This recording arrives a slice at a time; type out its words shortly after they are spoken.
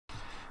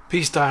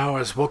Peace,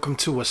 diehards. Welcome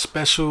to a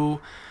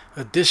special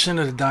edition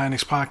of the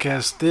Dynix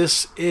podcast.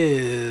 This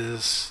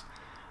is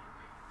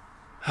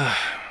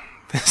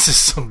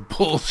some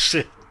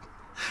bullshit.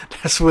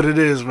 That's what it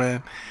is,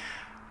 man.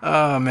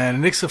 Man, the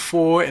Knicks are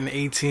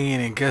 4-18,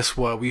 and guess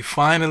what? We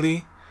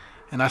finally,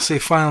 and I say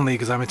finally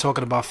because I've been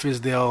talking about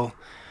Fizdale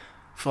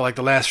for like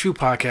the last few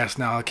podcasts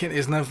now.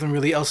 There's nothing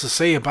really else to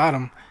say about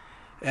him,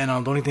 and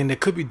the only thing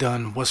that could be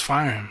done was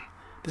fire him.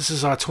 This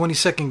is our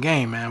 22nd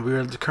game, man.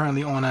 We're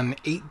currently on an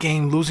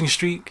 8-game losing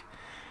streak.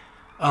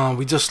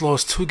 We just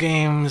lost 2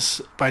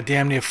 games by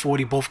damn near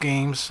 40 both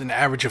games, an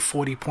average of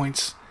 40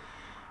 points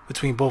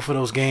between both of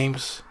those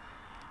games.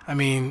 I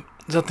mean,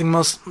 there's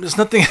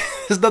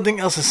nothing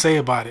else to say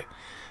about it.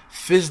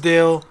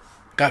 Fizdale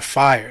got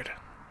fired.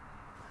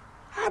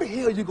 How the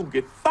hell you gonna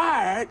get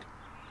fired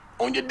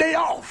on your day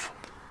off?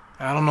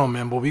 I don't know,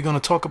 man, but we're gonna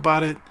talk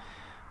about it.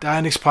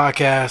 Dynix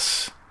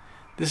podcast.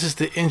 This is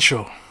the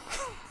intro.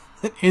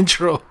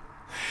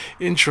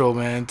 intro,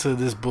 man, to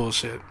this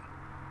bullshit.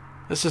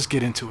 Let's just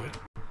get into it.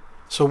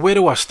 So where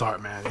do I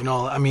start, man?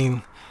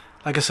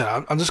 Like I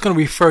said, I'm just going to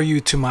refer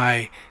you to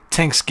my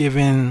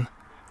Thanksgiving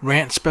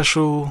rant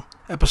special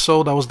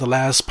episode. That was the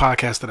last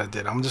podcast that I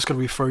did. I'm just going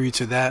to refer you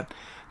to that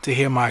to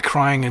hear my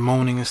crying and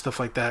moaning and stuff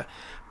like that.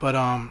 But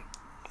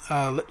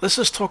let's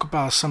just talk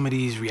about some of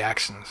these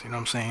reactions, you know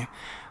what I'm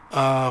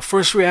saying?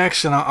 First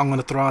reaction I'm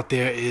going to throw out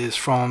there is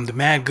from the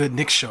Mad Good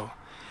Knicks show.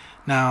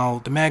 Now,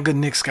 the Mad Good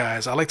Knicks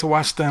guys, I like to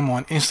watch them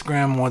on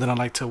Instagram more than I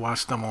like to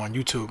watch them on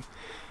YouTube.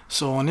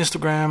 So on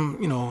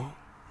Instagram,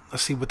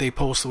 let's see what they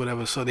post or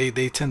whatever. So they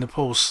tend to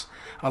post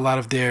a lot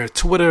of their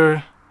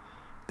Twitter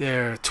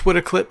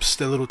clips,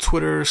 their little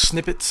Twitter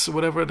snippets or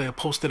whatever. They'll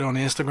post it on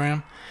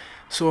Instagram.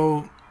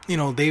 So,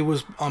 they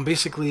was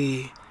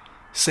basically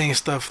saying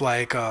stuff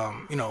like,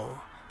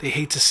 they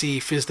hate to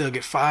see Fizdale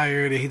get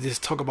fired. They hate to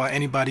talk about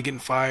anybody getting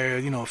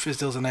fired.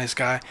 Fizdale's a nice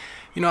guy.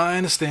 I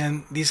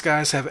understand these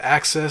guys have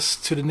access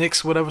to the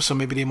Knicks, whatever, so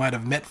maybe they might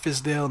have met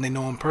Fizdale and they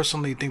know him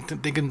personally,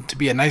 think him to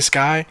be a nice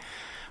guy.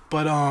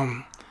 But,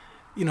 when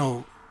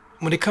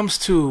it comes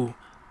to,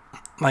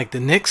 like, the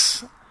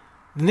Knicks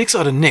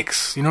are the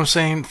Knicks. You know what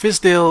I'm saying?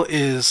 Fizdale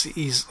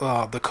he's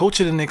the coach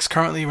of the Knicks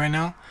currently right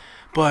now.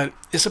 But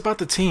it's about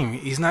the team.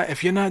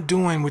 If you're not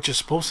doing what you're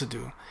supposed to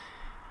do,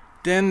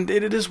 then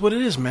it is what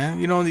it is, man.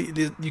 You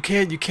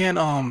can't,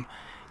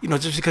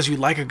 just because you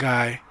like a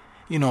guy,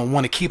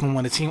 want to keep him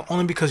on the team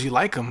only because you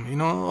like him.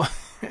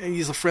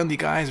 He's a friendly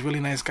guy. He's a really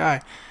nice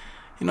guy.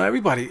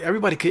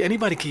 Anybody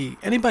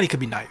could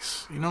be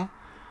nice.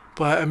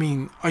 But I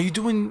mean, are you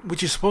doing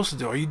what you're supposed to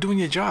do? Are you doing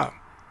your job?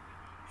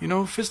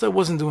 Fizdale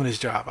wasn't doing his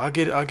job. I'll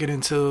get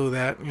into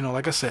that.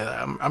 Like I said,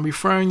 I'm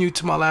referring you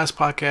to my last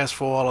podcast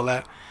for all of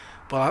that,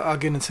 but I'll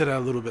get into that a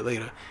little bit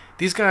later.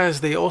 These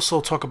guys, they also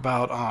talk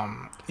about,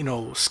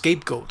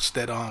 scapegoats,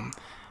 that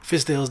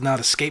Fizdale's not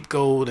a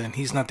scapegoat and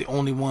he's not the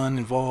only one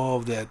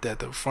involved, that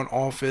the front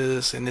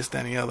office and this,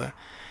 that, and the other.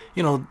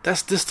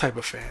 That's this type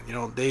of fan.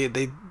 They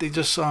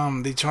just,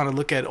 they trying to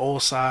look at all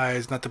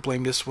sides, not to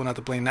blame this one, not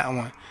to blame that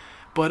one.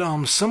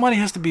 But somebody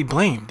has to be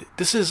blamed.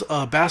 This is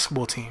a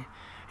basketball team.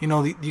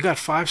 You got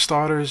 5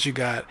 starters, you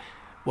got,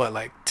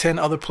 10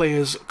 other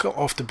players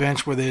off the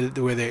bench where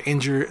they're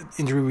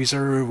injury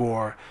reserve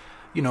or,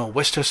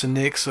 Westchester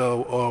Knicks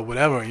or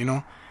whatever,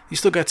 You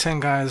still got 10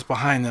 guys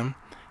behind them.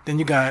 Then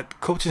you got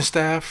coaching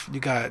staff, you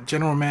got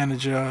general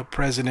manager,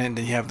 president, and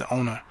then you have the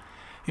owner.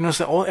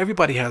 So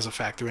everybody has a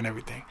factor in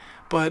everything.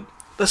 But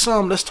let's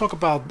talk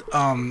about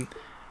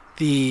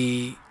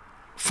the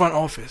front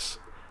office.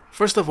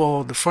 First of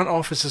all, the front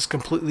office is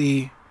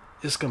completely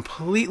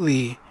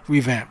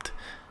revamped.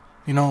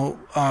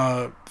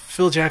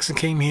 Phil Jackson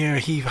came here.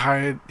 He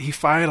fired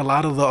a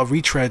lot of the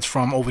retreads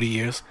from over the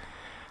years.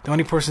 The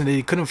only person that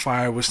he couldn't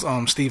fire was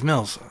Steve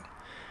Mills.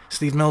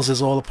 Steve Mills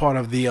is all a part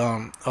of the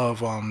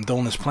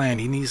Dolan's plan.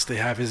 He needs to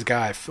have his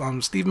guy.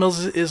 Steve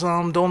Mills is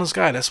Dolan's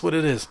guy. That's what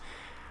it is.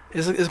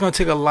 It's going to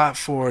take a lot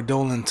for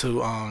Dolan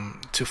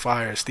to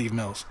fire Steve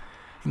Mills.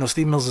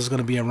 Steve Mills is going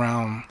to be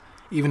around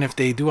even if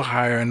they do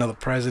hire another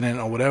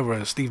president or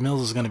whatever. Steve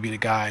Mills is going to be the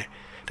guy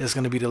that's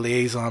going to be the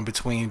liaison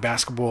between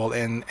basketball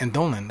and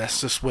Dolan.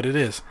 That's just what it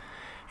is.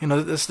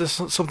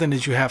 That's something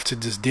that you have to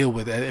just deal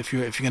with if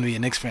you're going to be a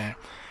Knicks fan.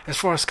 As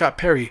far as Scott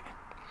Perry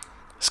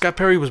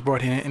was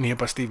brought in here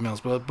by Steve Mills,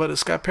 but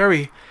Scott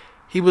Perry,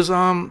 he was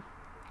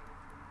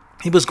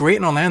great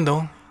in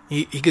Orlando.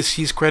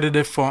 He's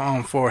credited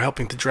for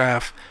helping to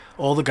draft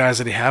all the guys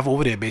that they have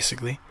over there,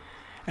 basically.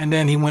 And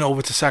then he went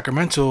over to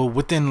Sacramento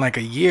within like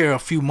a year, a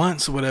few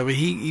months or whatever.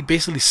 He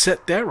basically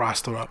set their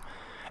roster up.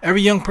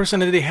 Every young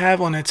person that they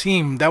have on that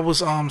team, that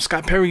was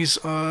Scott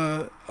Perry's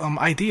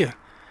idea.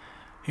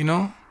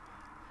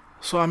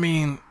 So I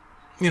mean,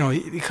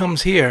 he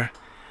comes here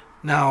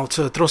now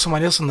to throw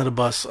somebody else under the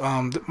bus.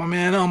 My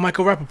man,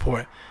 Michael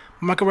Rappaport.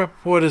 Michael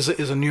Rappaport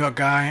is a New York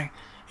guy.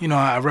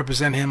 I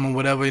represent him or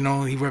whatever.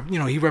 He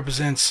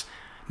represents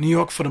New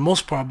York for the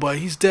most part, but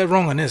he's dead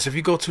wrong on this. If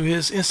you go to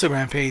his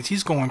Instagram page,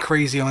 he's going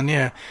crazy on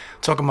there,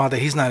 talking about that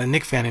he's not a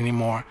Knicks fan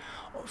anymore,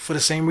 for the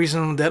same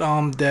reason that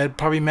that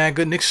probably Mad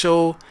Good Knicks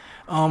show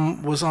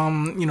was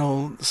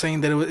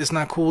saying that it's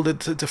not cool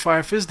to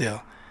fire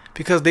Fizdale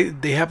because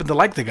they happen to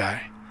like the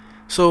guy.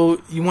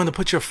 So you want to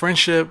put your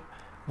friendship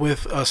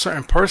with a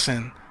certain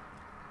person,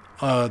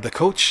 the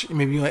coach,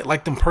 maybe you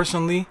like them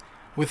personally,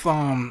 with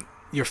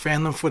your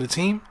fandom for the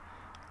team.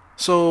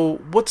 So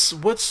what's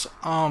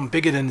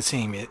bigger than the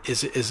team?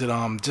 Is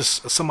it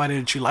just somebody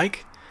that you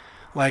like?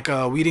 Like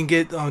we didn't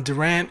get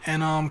Durant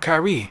and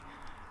Kyrie.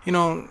 You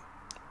know,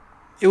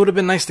 it would have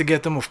been nice to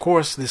get them, of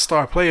course, the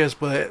star players,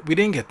 but we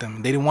didn't get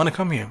them. They didn't want to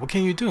come here. What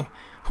can you do?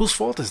 Whose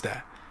fault is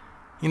that?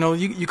 You know,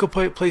 you could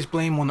place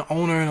blame on the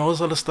owner and all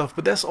this other stuff,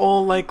 but that's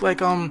all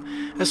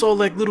that's all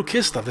like little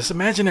kid stuff. It's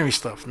imaginary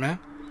stuff, man.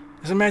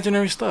 It's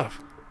imaginary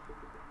stuff.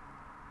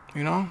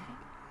 You know,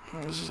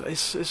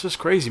 it's just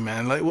crazy,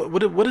 man. Like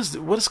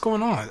what is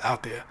going on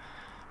out there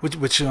with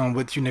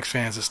you Knicks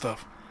fans and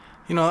stuff?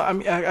 You know, I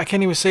mean, I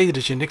can't even say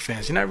that you're Knicks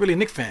fans. You're not really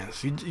Knicks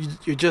fans.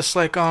 You're just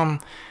like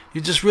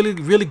you're just really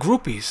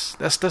groupies.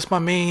 That's my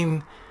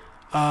main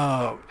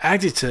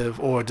adjective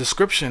or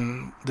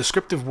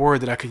descriptive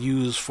word that I could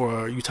use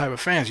for you type of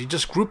fans. You're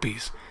just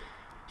groupies.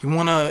 You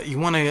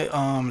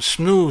wanna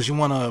snooze. You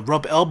wanna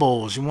rub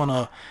elbows. You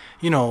wanna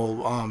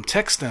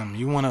text them.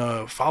 You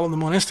wanna follow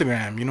them on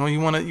Instagram. You know, you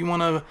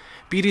wanna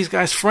be these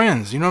guys'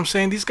 friends. You know what I'm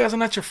saying? These guys are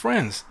not your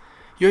friends.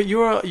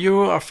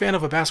 You're a fan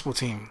of a basketball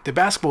team. The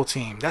basketball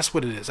team. That's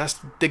what it is. That's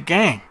the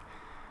gang.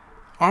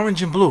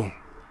 Orange and blue.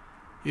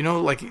 You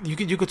know, like you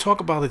could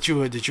talk about that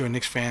you're a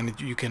Knicks fan. That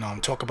you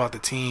can talk about the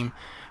team.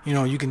 You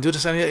know, you can do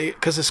this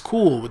because it's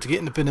cool to get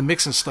in the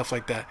mix and stuff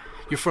like that.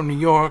 You're from New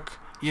York.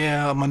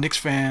 Yeah, I'm a Knicks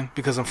fan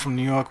because I'm from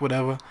New York,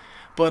 whatever.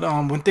 But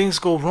when things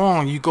go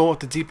wrong, you go off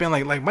the deep end.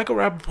 Like Michael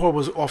Rappaport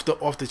was off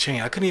the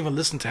chain. I couldn't even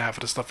listen to half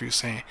of the stuff he was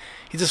saying.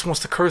 He just wants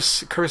to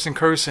curse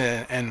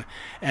and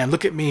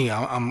look at me.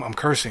 I'm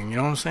cursing. You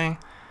know what I'm saying?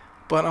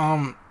 But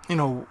you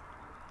know,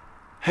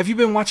 have you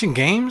been watching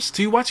games?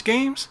 Do you watch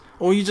games,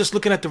 or are you just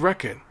looking at the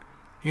record?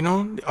 You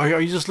know, are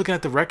you just looking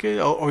at the record,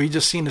 or are you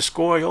just seeing the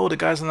score? Oh, the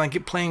guys are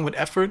not playing with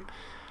effort.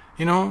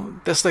 You know,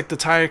 that's like the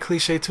tired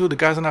cliche too. The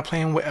guys are not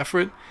playing with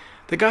effort.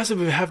 The guys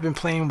have been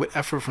playing with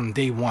effort from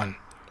day one.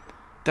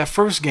 That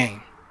first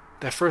game.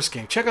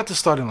 Check out the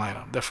starting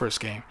lineup. That first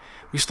game,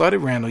 we started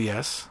Randall.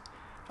 Yes,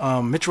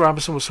 Mitch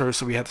Robinson was hurt,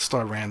 so we had to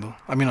start Randall.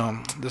 I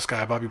mean, this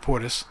guy Bobby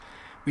Portis.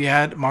 We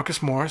had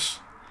Marcus Morris.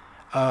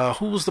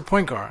 Who was the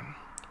point guard?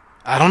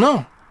 I don't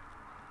know.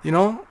 You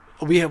know,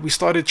 we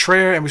started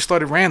Traer and we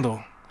started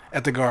Randall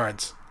at the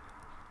guards.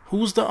 Who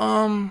was the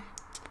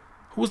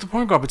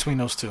point guard between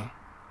those two?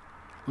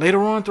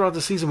 Later on throughout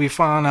the season, we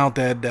found out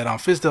that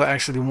Fizdale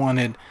actually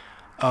wanted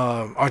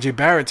R.J.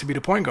 Barrett to be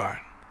the point guard.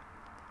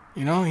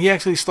 You know, he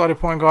actually started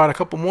point guard a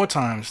couple more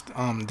times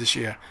this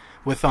year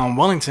with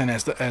Wellington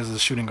as the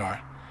shooting guard.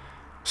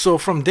 So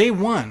from day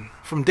one,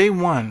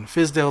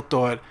 Fizdale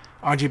thought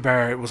R.J.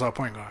 Barrett was our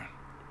point guard.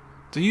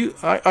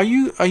 Are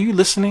you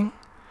listening?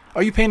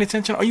 Are you paying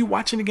attention? Are you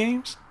watching the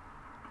games?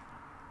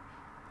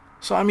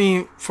 So I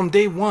mean, from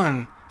day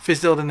one,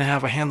 Fizdale didn't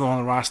have a handle on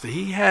the roster.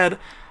 He had,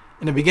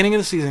 in the beginning of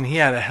the season, he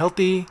had a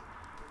healthy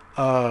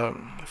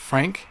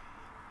Frank,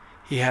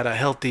 he had a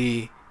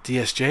healthy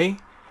DSJ,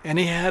 and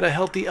he had a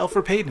healthy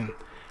Elfrid Payton.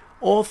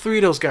 All three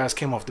of those guys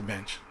came off the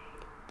bench.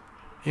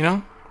 You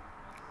know?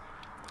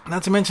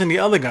 Not to mention the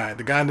other guy,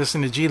 the guy that's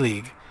in the G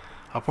League,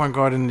 a point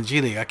guard in the G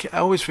League. I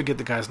always forget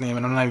the guy's name,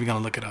 and I'm not even going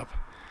to look it up.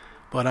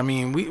 But, I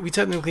mean, we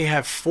technically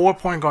have 4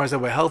 point guards that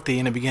were healthy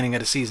in the beginning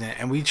of the season,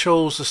 and we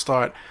chose to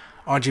start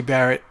R.J.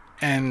 Barrett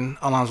and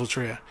Alonzo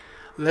Trier.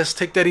 Let's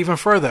take that even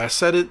further. I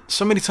said it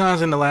so many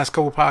times in the last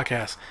couple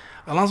podcasts.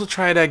 Alonzo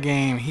Trier, that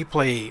game, he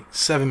played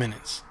 7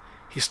 minutes.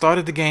 He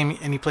started the game,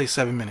 and he played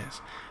 7 minutes.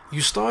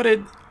 You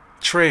started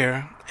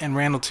Trier and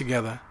Randall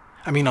together.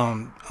 I mean,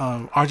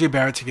 R.J.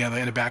 Barrett together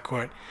in the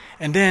backcourt.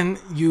 And then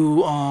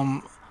you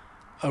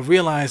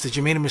realized that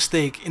you made a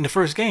mistake in the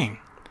first game.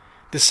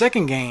 The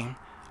second game,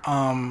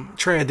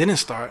 Trier didn't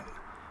start.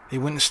 They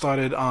went and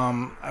started.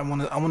 I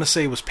want to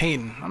say it was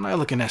Payton. I'm not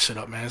looking that shit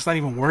up, man. It's not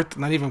even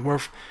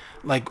worth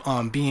like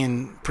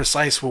being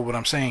precise with what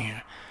I'm saying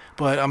here.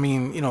 But I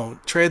mean, you know,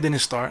 Trier didn't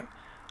start.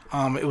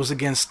 It was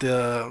against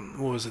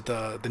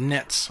the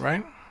Nets,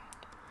 right?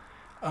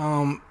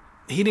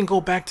 He didn't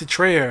go back to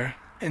Trier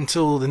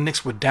until the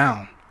Knicks were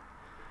down.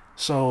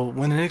 So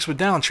when the Knicks were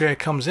down, Trier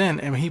comes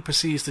in and he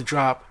proceeds to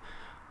drop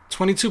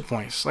 22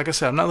 points. Like I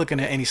said, I'm not looking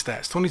at any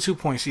stats. 22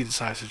 points he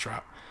decides to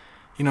drop.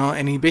 You know,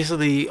 and he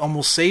basically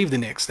almost saved the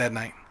Knicks that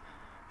night.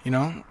 You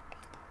know,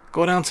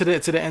 go down to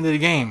the end of the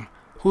game.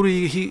 Who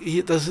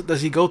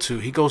does he go to?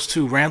 He goes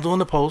to Randall in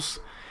the post,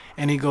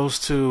 and he goes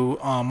to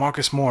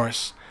Marcus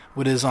Morris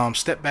with his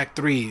step back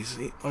threes.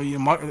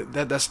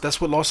 That's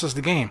what lost us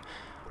the game.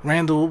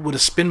 Randall with a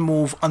spin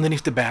move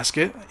underneath the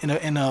basket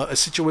in a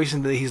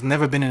situation that he's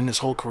never been in his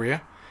whole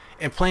career,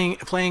 and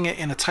playing it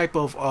in a type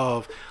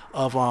of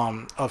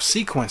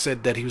sequence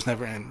that he was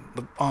never in.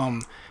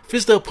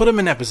 Fizdale put him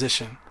in that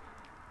position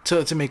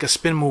to make a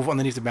spin move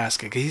underneath the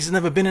basket because he's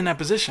never been in that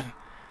position.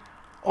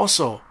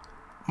 Also,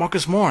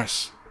 Marcus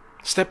Morris,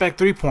 step back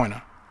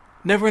 3-pointer.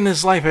 Never in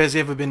his life has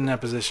he ever been in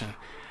that position.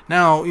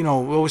 Now, we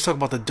always talk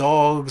about the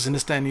dogs and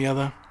this, that, and the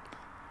other.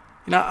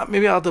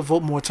 Maybe I'll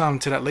devote more time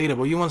to that later,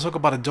 but you want to talk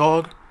about a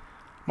dog?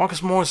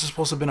 Marcus Morris is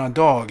supposed to have been our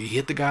dog. He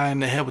hit the guy in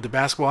the head with the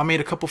basketball. I made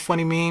a couple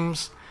funny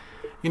memes,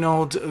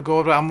 to go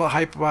over. I'm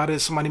hype about it.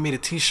 Somebody made a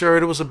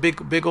t-shirt. It was a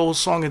big old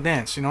song and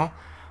dance,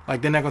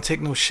 Like, they're not going to take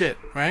no shit,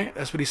 right?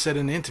 That's what he said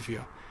in the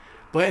interview.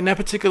 But in that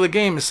particular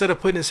game, instead of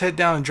putting his head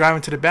down and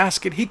driving to the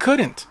basket, he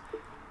couldn't.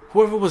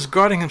 Whoever was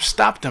guarding him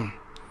stopped him.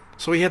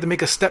 So he had to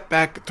make a step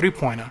back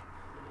three-pointer.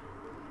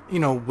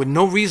 With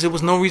no reason. There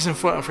was no reason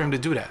for him to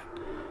do that.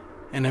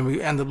 And then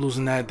we end up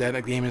losing that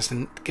game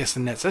against the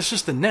Nets. That's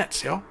just the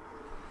Nets, yo.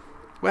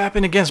 What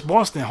happened against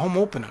Boston? Home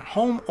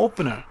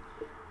opener.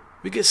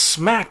 We get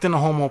smacked in the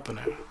home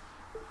opener.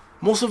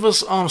 Most of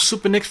us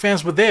Super Knicks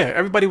fans were there.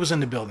 Everybody was in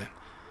the building.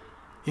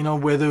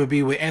 Whether it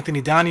be with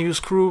Anthony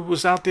Donahue's crew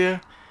was out there.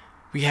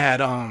 We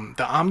had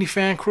the Omni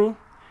fan crew.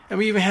 And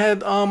we even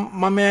had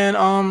my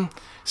man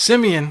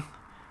Simeon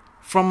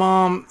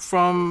from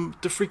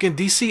the freaking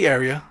DC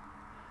area.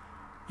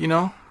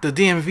 The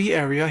DMV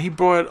area. He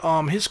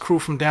brought his crew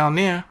from down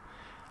there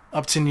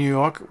up to New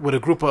York with a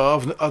group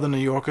of other New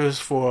Yorkers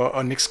for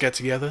a Knicks get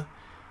together.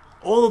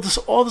 All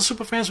the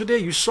super fans were there.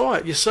 You saw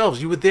it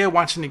yourselves. You were there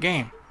watching the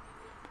game.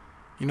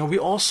 We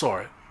all saw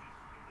it.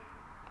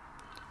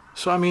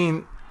 So I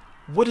mean,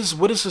 what is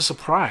a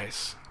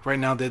surprise right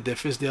now that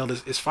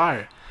Fizdale is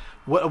fired?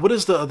 What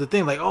is the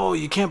thing? Like, oh,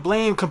 you can't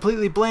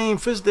completely blame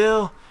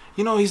Fizdale.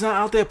 He's not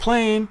out there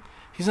playing.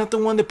 He's not the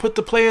one that put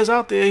the players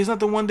out there. He's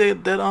not the one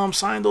that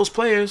signed those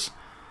players.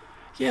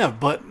 Yeah,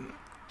 but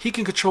he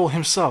can control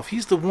himself.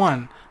 He's the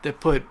one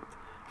that put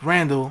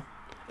Randall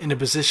in a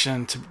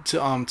position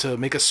to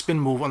make a spin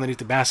move underneath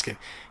the basket.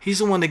 He's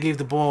the one that gave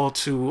the ball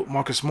to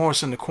Marcus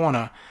Morris in the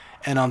corner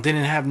and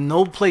didn't have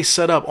no play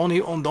set up.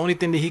 The only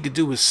thing that he could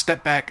do was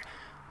step back,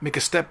 make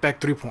a step back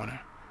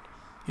three-pointer.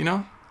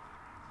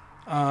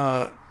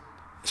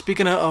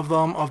 Speaking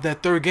of that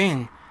third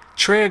game,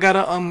 Trey got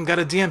a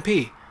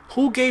DNP.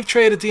 Who gave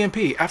Trey the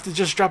DNP after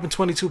just dropping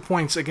 22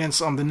 points against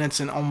the Nets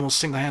and almost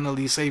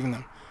single-handedly saving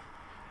them?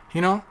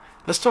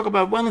 Let's talk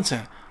about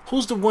Wellington.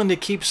 Who's the one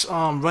that keeps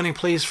running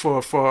plays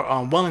for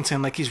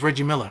Wellington like he's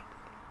Reggie Miller?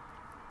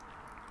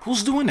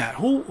 Who's doing that?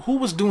 Who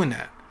was doing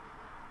that?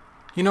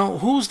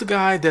 Who's the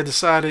guy that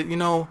decided,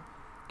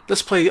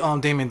 let's play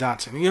Damon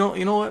Dotson.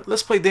 You know what?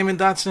 Let's play Damon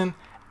Dotson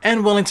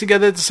and Wellington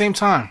together at the same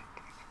time.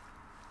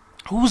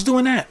 Who was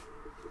doing that?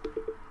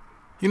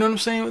 You know what I'm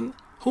saying?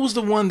 Who's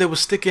the one that was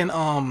sticking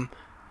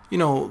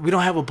we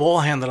don't have a ball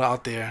handler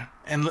out there,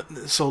 and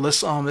so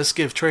let's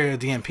give Trey a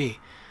DNP.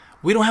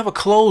 We don't have a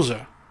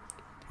closer.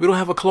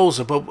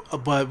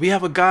 But we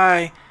have a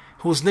guy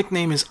whose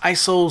nickname is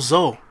ISO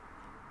Zoe.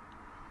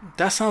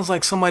 That sounds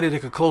like somebody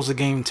that could close the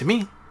game to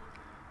me.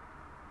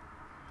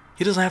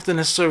 He doesn't have to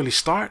necessarily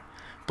start,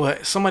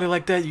 but somebody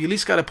like that, you at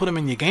least got to put him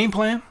in your game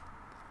plan.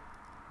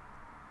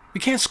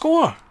 We can't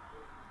score.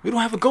 We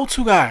don't have a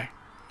go-to guy.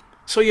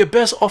 So your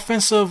best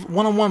offensive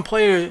one-on-one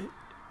player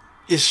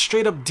is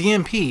straight up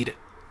DNP'd.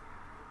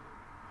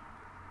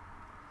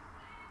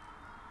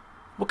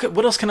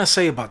 What else can I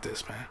say about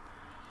this, man?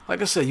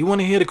 Like I said, you want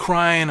to hear the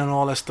crying and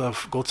all that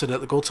stuff, go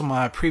to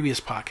my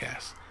previous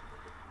podcast,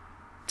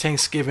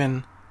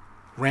 Thanksgiving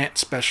Rant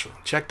Special.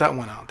 Check that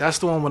one out. That's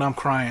the one when I'm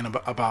crying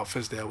about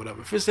Fizdale,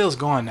 whatever. Fizdale's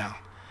gone now.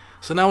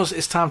 So now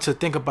it's time to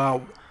think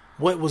about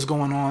what was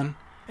going on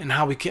and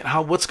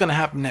what's going to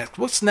happen next.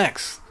 What's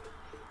next?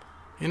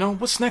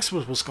 What's next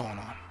with what's going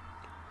on?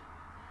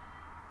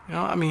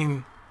 I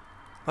mean,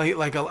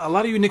 like a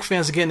lot of you Knicks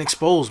fans are getting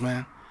exposed,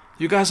 man.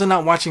 You guys are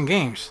not watching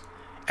games.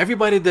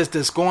 Everybody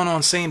that's going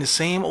on saying the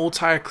same old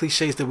tired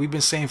cliches that we've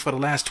been saying for the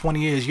last 20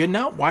 years, you're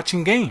not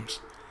watching games.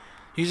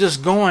 You're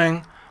just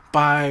going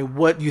by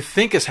what you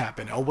think is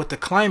happening or what the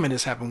climate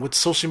is happening, what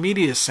social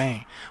media is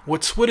saying,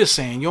 what Twitter's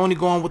saying. You're only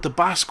going what the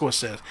box score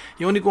says.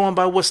 You're only going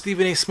by what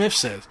Stephen A. Smith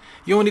says.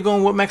 You're only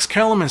going what Max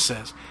Kellerman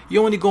says.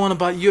 You're only going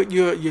about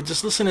you're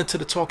just listening to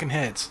the talking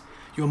heads.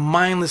 You're a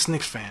mindless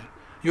Knicks fan.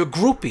 You're a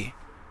groupie.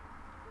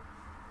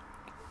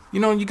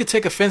 You could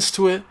take offense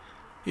to it.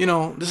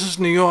 This is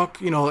New York.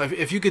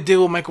 If you could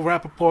deal with Michael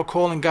Rappaport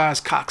calling guys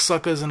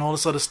cocksuckers and all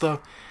this other stuff,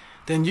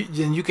 then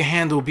you can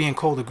handle being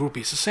called a groupie.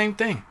 It's the same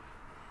thing.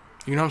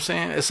 You know what I'm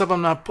saying? Except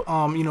I'm not,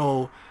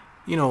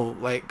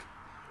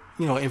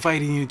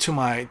 inviting you to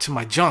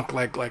my junk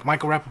like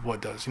Michael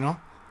Rappaport does.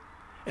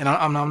 And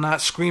I'm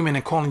not screaming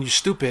and calling you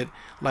stupid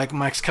like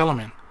Max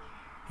Kellerman.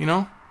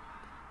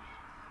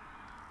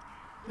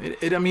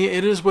 It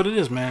is what it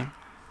is, man.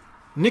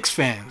 Knicks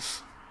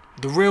fans.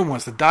 The real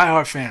ones, the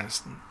diehard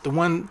fans, the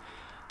ones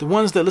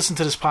that listen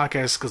to this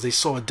podcast because they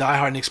saw a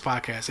diehard Knicks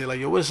podcast. They're like,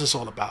 yo, what is this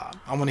all about?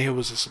 I want to hear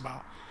what's this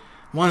about.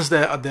 Ones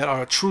that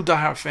are true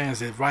diehard fans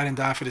that ride and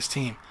die for this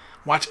team,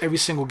 watch every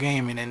single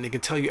game, and then they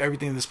can tell you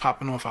everything that's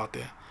popping off out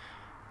there.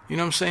 You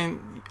know what I'm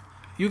saying?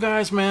 You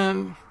guys,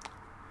 man,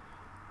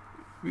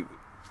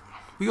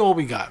 we all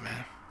we got,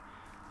 man.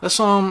 Let's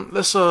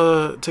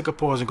take a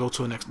pause and go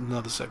to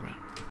another segment.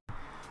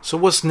 So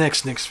what's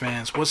next, Knicks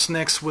fans? What's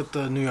next with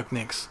the New York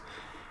Knicks?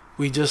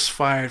 We just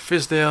fired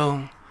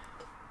Fizdale.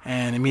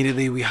 and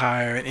immediately we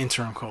hire an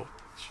interim coach.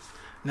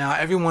 Now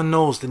everyone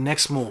knows the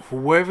next move.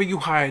 Whoever you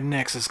hire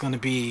next is going to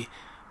be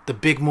the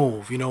big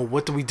move. You know,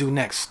 what do we do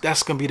next?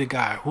 That's going to be the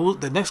guy. Who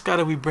the next guy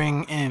that we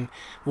bring in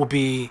will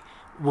be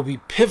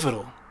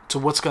pivotal to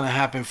what's going to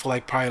happen for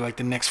like probably like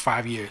the next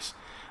 5 years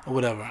or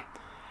whatever.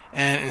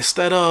 And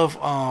instead of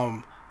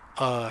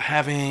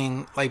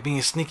having like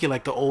being sneaky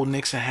like the old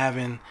Knicks and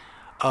having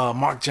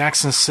Mark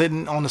Jackson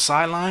sitting on the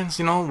sidelines,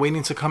 you know,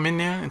 waiting to come in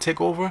there and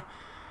take over,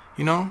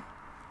 you know,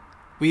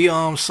 we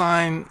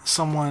signed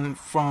someone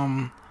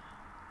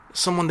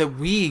that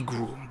we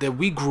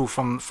grew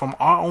from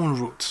our own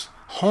roots,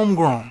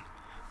 homegrown,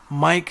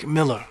 Mike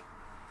Miller.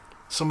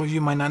 Some of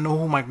you might not know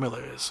who Mike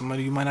Miller is. Some of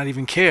you might not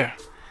even care.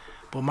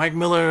 But Mike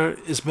Miller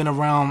has been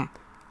around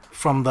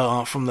from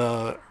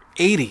the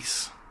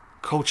 80s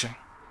coaching.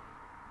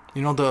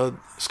 You know, the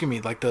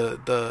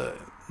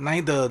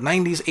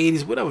 90s,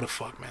 80s, whatever the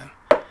fuck, man.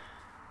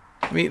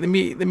 Let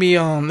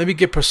me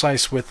get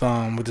precise with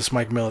this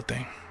Mike Miller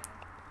thing.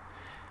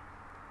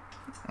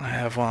 I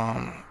have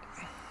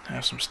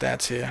some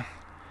stats here.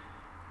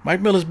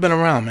 Mike Miller's been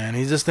around, man.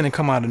 He just didn't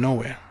come out of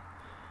nowhere.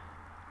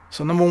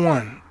 So number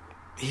one,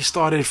 he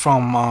started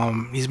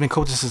from he's been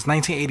coaching since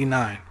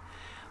 1989.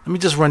 Let me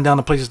just run down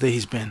the places that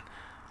he's been.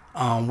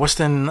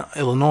 Western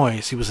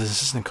Illinois, he was an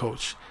assistant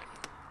coach.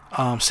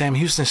 Sam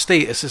Houston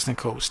State assistant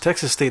coach.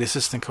 Texas State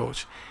assistant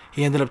coach.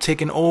 He ended up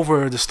taking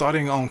over the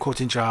starting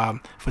coaching job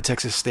for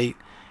Texas State,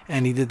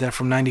 and he did that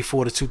from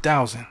 94 to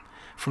 2000.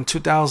 From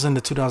 2000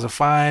 to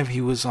 2005,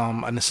 he was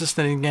an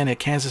assistant again at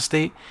Kansas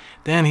State.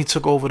 Then he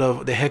took over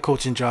the head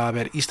coaching job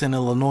at Eastern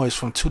Illinois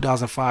from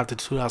 2005 to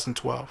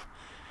 2012.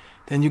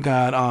 Then you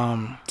got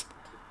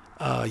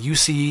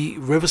UC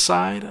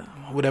Riverside,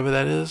 whatever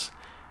that is.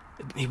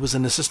 He was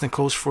an assistant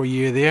coach for a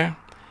year there.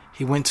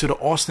 He went to the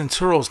Austin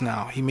Toros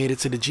now. He made it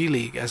to the G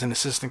League as an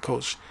assistant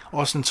coach.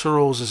 Austin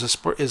Toros is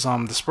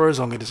the Spurs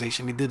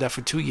organization. He did that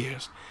for 2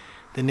 years.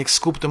 The Knicks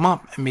scooped him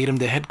up and made him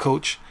the head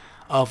coach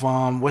of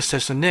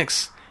Westchester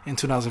Knicks in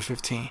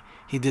 2015.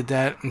 He did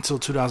that until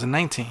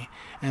 2019,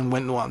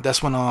 and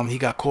that's when he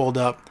got called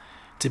up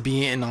to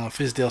be in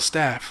Fizdale's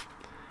staff.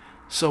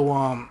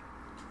 So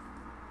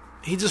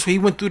he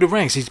went through the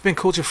ranks. He's been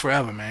coaching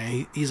forever,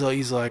 man. He's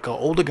like an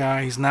older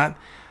guy. He's not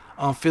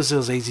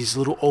Fizdale's age. He's a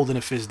little older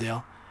than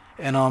Fizdale,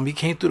 and he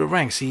came through the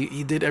ranks.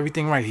 He did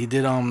everything right. He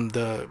did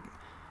the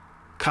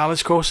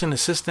college coaching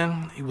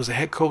assistant. He was a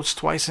head coach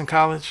twice in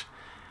college.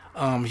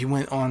 He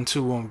went on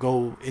to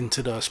go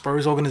into the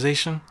Spurs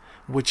organization,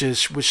 which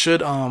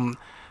should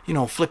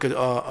flick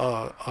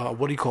a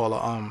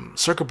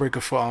circuit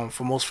breaker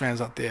for most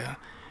fans out there.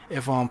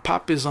 If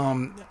Pop is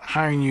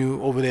hiring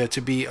you over there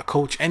to be a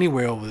coach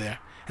anywhere over there,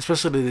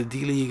 especially the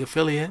D League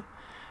affiliate,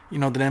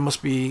 then that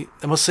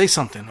must say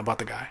something about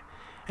the guy.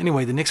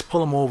 Anyway, the Knicks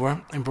pull him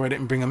over and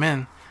bring him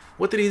in.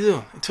 What did he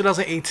do? In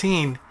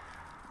 2018,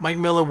 Mike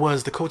Miller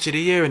was the coach of the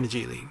year in the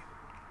G League,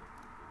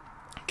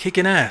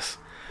 kicking ass.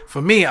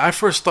 For me, I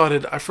first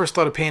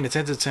started paying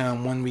attention to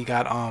him when we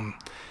got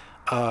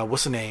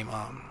what's the name?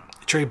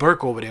 Trey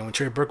Burke over there, when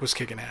Trey Burke was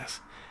kicking ass.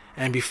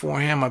 And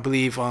before him, I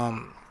believe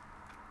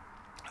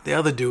the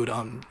other dude,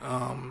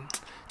 Jimmer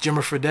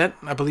Fredette,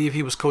 I believe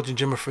he was coaching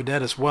Jimmer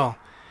Fredette as well.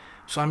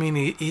 So I mean,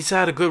 he's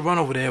had a good run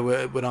over there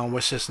with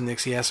Westchester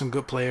Knicks. He has some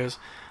good players,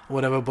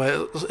 whatever.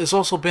 But it's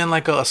also been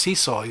like a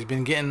seesaw. He's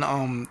been getting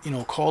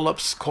call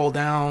ups, call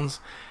downs.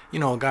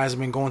 Guys have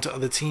been going to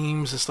other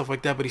teams and stuff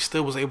like that, but he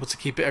still was able to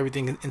keep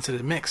everything into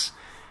the mix,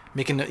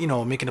 making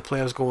the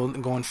players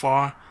going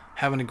far,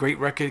 having a great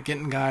record,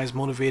 getting guys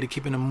motivated,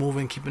 keeping them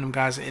moving, keeping them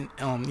guys in,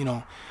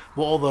 with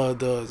all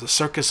the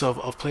circus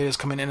of players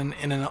coming in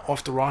and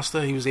off the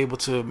roster. He was able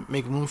to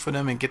make room for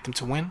them and get them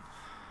to win.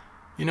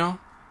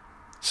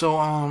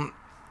 So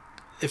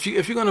if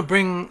you're gonna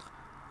bring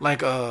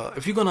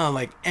if you're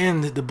gonna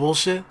end the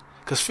bullshit,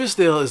 because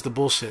Fizdale is the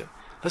bullshit.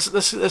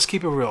 Let's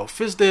keep it real.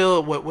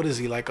 Fizdale, what is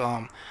he like?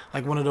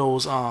 Like one of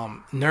those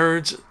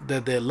nerds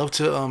that love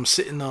to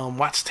sit and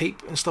watch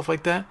tape and stuff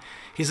like that.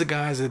 He's the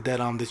guys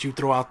that you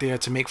throw out there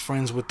to make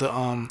friends with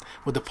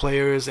the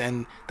players,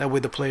 and that way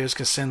the players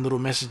can send little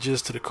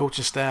messages to the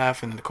coaching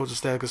staff, and the coaching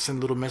staff can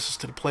send little messages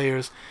to the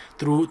players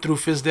through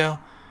Fizdale.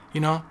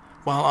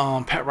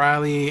 While Pat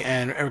Riley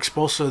and Eric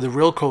Spoelstra, the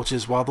real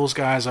coaches, while those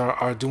guys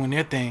are doing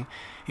their thing,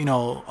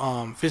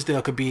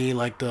 Fizdale could be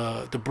like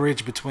the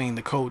bridge between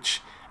the coach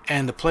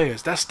and the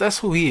players. That's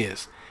who he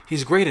is.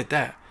 He's great at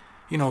that.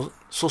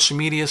 Social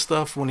media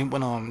stuff. When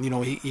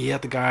he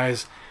had the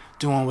guys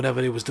doing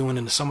whatever they was doing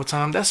in the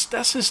summertime.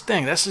 That's his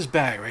thing. That's his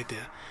bag right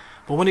there.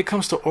 But when it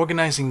comes to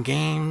organizing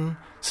game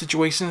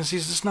situations, he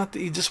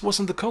just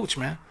wasn't the coach,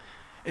 man.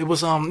 It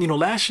was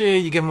last year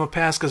you give him a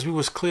pass because we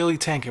was clearly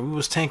tanking. We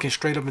was tanking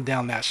straight up and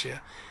down last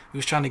year. We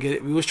was trying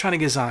to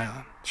get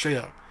Zion straight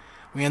up.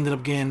 We ended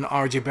up getting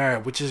R.J.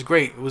 Barrett, which is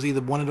great. It was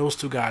either one of those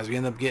two guys. We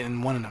ended up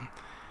getting one of them.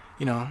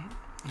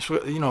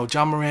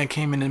 John Moran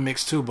came in the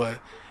mix too, but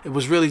it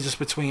was really just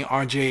between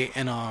RJ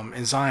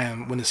and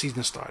Zion when the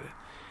season started.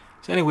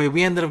 So anyway,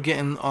 we ended up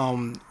getting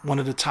one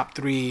of the top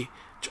 3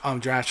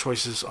 draft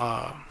choices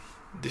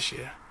this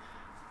year.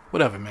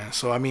 whatever, man.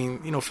 So I mean,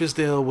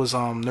 Fizdale was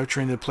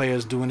nurturing the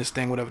players, doing his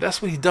thing, whatever.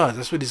 That's what he does.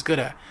 That's what he's good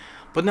at.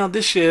 But now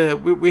this year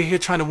we're here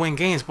trying to win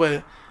games.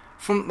 But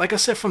from like I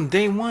said, from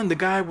day one, the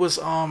guy was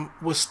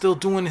still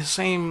doing his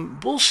same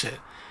bullshit.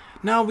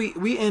 Now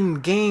we in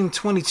game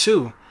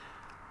 22.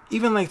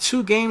 Even like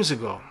 4 games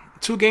ago,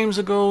 he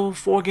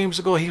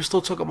was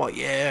still talking about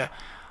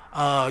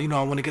I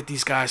want to get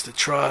these guys to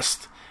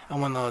trust. I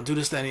want to do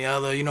this, that, and the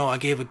other. I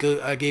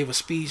gave a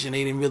speech, and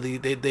they didn't really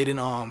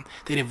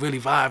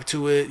vibe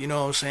to it. You know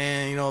what I'm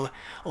saying? All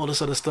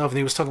this other stuff. And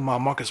he was talking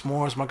about Marcus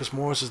Morris. Marcus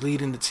Morris is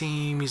leading the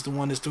team. He's the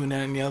one that's doing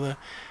that and the other.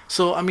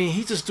 So I mean,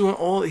 he's just doing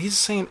he's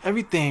saying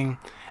everything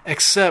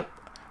except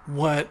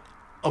what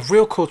a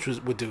real coach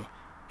would do.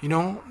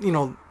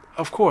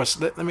 Of course.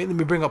 Let me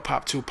bring up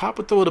Pop too. Pop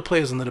would throw the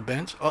players under the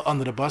bench,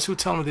 under the bus. He would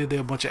tell them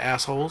they're a bunch of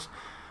assholes,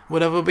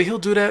 whatever. But he'll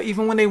do that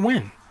even when they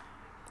win.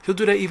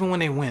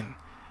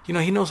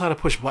 He knows how to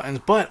push buttons.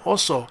 But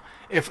also,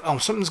 if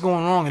something's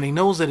going wrong and he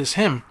knows that it's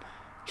him,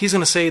 he's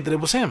gonna say that it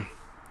was him.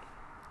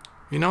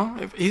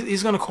 If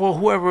he's gonna call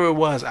whoever it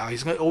was out.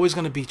 He's always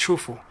gonna be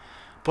truthful.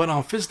 But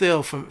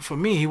Fizdale, for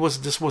me, he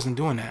wasn't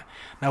doing that.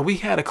 Now we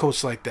had a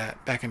coach like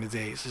that back in the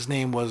days. His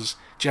name was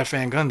Jeff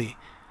Van Gundy.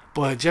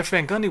 But Jeff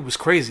Van Gundy was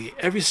crazy.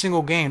 Every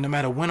single game, no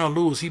matter win or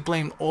lose, he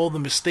blamed all the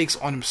mistakes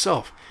on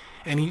himself.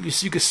 And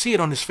you could see it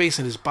on his face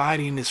and his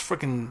body and his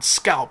freaking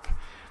scalp.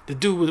 The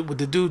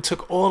dude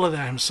took all of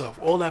that himself,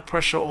 all that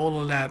pressure,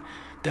 all of that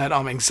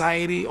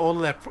anxiety, all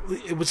of that.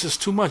 It was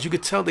just too much. You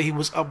could tell that he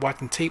was up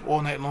watching tape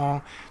all night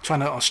long,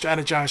 trying to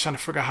strategize, trying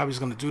to figure out how he's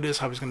going to do this,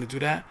 how he's going to do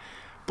that.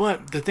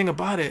 But the thing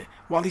about it,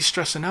 while he's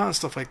stressing out and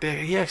stuff like that,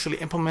 he actually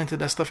implemented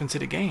that stuff into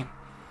the game.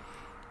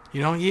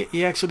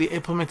 He actually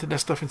implemented that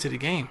stuff into the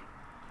game.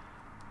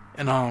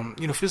 And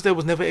Fizdale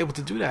was never able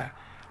to do that.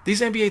 These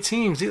NBA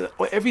teams,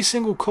 every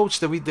single coach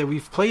that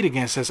we've played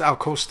against has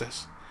outcoached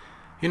us.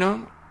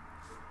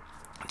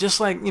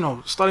 Just like,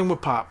 starting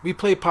with Pop. We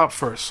played Pop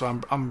first,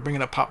 so I'm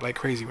bringing up Pop like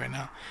crazy right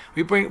now.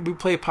 We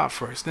played Pop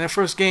first. In that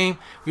first game,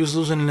 we was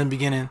losing in the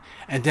beginning,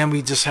 and then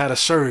we just had a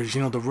surge. The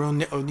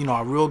real,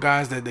 our real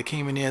guys that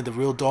came in there, the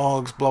real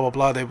dogs, blah blah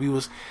blah. That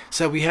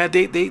we had.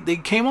 They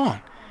came on.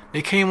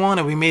 They came on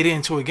and we made it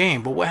into a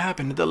game. But what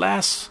happened?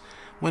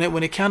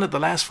 When it counted the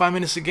last 5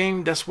 minutes of the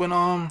game, that's when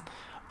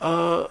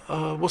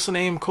what's the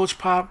name? Coach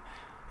Pop,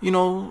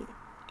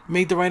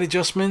 made the right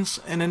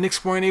adjustments, and the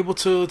Knicks weren't able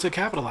to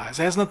capitalize.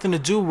 It has nothing to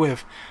do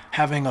with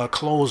having a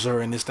closer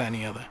and this, that, and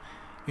the other.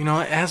 It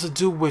has to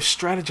do with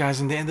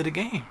strategizing the end of the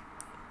game.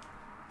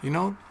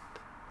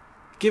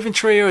 Giving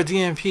Trae a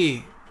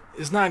DNP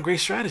is not a great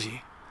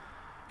strategy.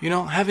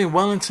 Having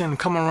Wellington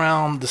come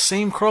around the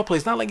same curl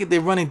plays, not like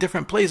they're running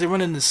different plays, they're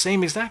running the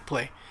same exact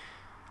play.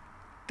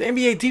 The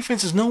NBA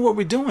defenses know what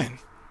we're doing.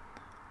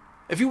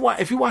 If you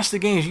watch the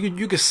games,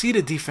 you can see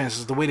the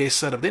defenses, the way they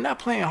set up. They're not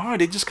playing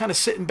hard, they're just kind of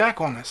sitting back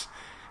on us.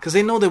 Because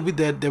they know that we're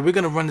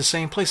going to run the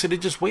same play, so they're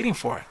just waiting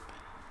for it.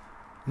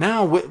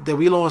 Now that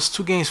we lost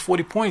 2 games,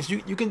 40 points, you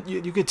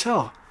can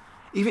tell.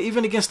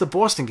 Even against the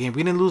Boston game,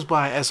 we didn't lose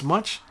by as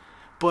much,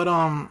 but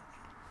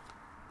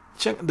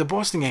check the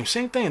Boston game,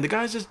 same thing. The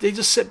guys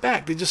just sit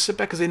back. They just sit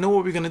back because they know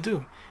what we're gonna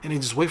do, and they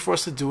just wait for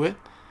us to do it.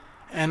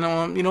 And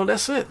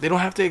that's it. They don't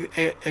have to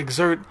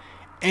exert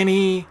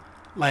any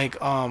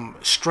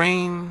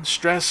strain,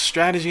 stress,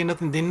 strategy,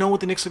 nothing. They know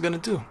what the Knicks are gonna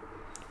do.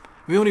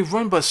 We only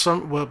run but a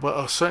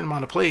certain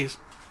amount of plays.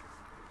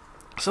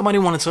 Somebody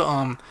wanted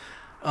to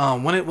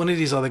one of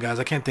these other guys,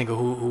 I can't think of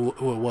who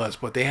it was,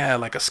 but they had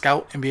like a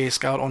NBA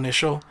scout on their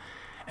show,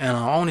 and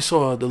I only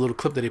saw the little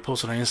clip that they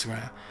posted on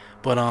Instagram.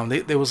 But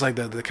they was like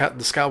the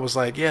scout was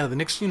like, yeah, the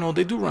Knicks,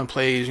 they do run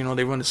plays,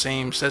 they run the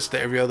same sets that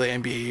every other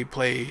NBA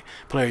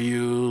player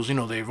use,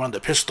 they run the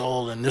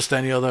pistol and this, that,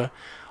 and the other,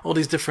 all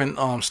these different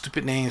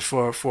stupid names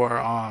for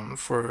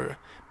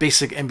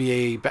basic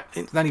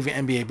NBA, not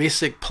even NBA,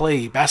 basic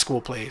basketball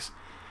plays,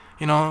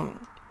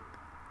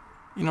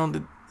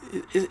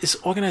 it's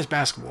organized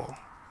basketball.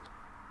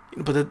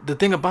 But the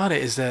thing about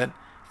it is that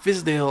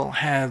Fizdale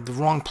had the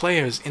wrong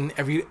players in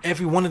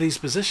every one of these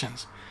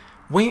positions.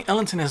 Wayne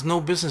Ellington has no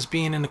business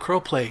being in the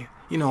curl play,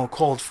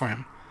 called for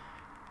him.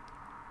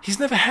 He's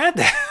never had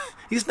that.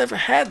 He's never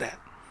had that.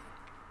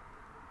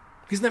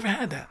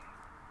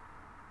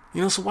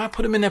 So why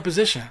put him in that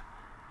position?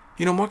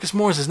 Marcus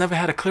Morris has never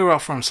had a clear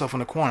out for himself in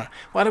the corner.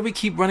 Why do we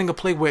keep running a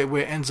play where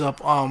it ends up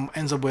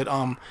with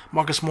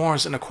Marcus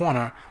Morris in the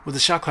corner with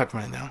the shot clock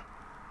running down?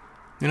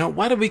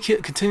 Why do we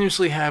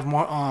continuously have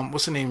more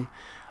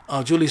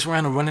Julius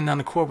Randle running down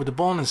the court with the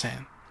ball in his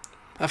hand?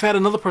 I've had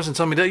another person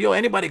tell me that,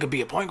 anybody could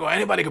be a point guard.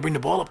 Anybody could bring the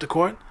ball up the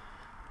court.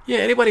 Yeah,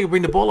 anybody could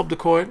bring the ball up the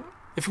court.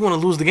 If you want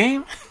to lose the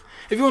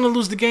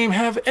game,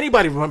 have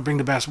anybody bring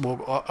the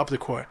basketball up the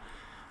court.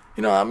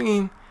 Even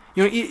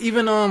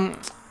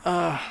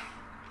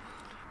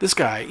this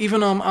guy,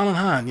 even Alan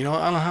Hahn.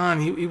 Alan Hahn,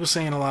 he was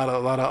saying a lot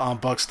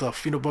of Buck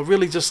stuff. But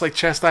really just like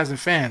chastising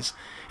fans.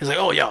 He's like,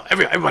 oh, yo,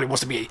 everybody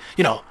wants to be,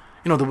 the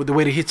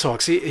way that he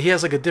talks. He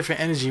has like a different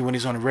energy when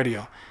he's on the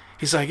radio.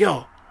 He's like,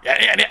 yo,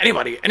 Yeah,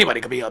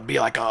 anybody could be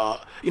like a a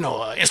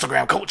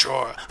Instagram coach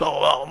or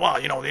blah blah blah.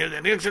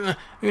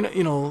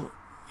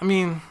 I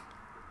mean,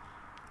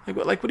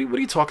 like what are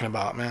you talking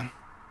about, man?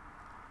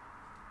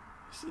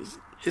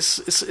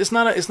 It's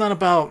not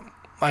about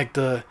like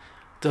the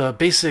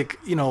basic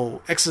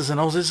X's and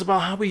O's. It's about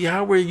how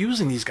we're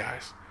using these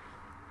guys.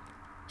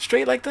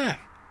 Straight like that.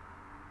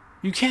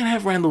 You can't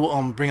have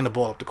Randall bringing the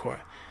ball up the court.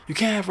 You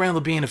can't have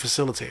Randall being a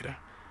facilitator.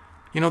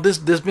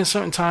 There's been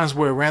certain times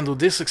where Randall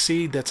did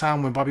succeed. That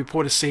time when Bobby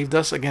Portis saved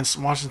us against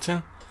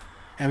Washington,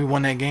 and we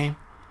won that game.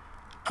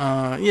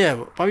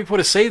 Yeah, Bobby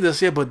Portis saved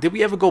us. Yeah, but did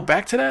we ever go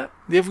back to that?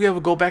 Did we ever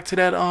go back to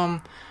that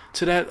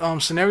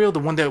scenario, the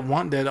one that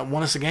won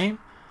us the game?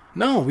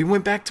 No, we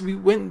went back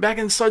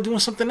and started doing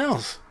something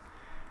else.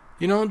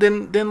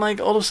 Then like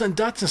all of a sudden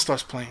Dotson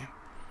starts playing.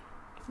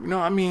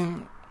 I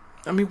mean,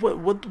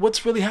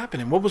 what's really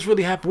happening? What was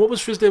really happening? What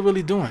was Fizdale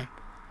really doing?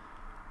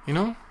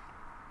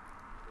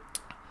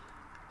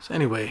 So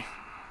anyway,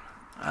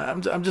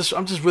 I'm just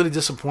really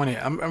disappointed.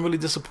 I'm really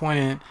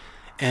disappointed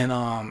in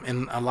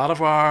a lot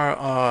of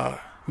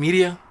our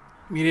media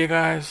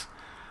guys.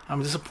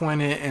 I'm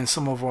disappointed in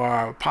some of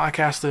our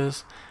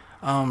podcasters.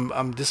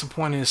 I'm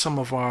disappointed in some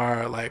of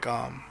our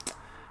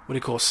what do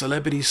you call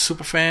celebrity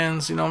super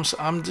fans.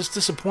 I'm just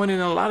disappointed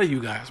in a lot of you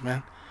guys,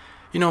 man.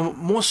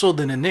 More so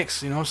than the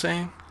Knicks. You know what I'm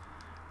saying?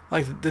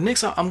 Like the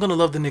Knicks, I'm gonna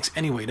love the Knicks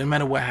anyway, no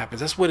matter what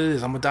happens. That's what it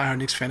is. I'm a diehard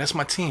Knicks fan. That's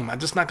my team. I'm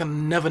just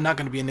never not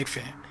gonna be a Knicks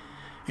fan.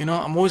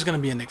 I'm always gonna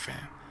be a Knicks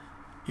fan.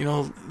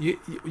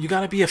 You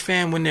gotta be a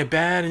fan when they're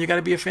bad, and you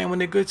gotta be a fan when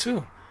they're good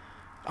too.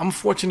 I'm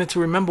fortunate to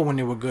remember when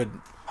they were good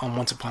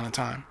once upon a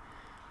time.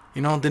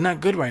 They're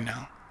not good right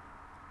now,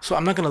 so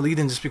I'm not gonna lead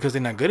them just because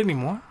they're not good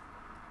anymore.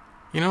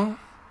 I'm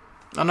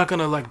not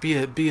gonna like be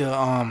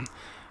a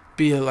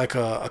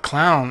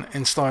clown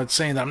and start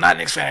saying that I'm not a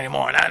Knicks fan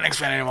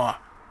anymore.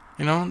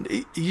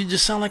 You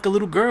just sound like a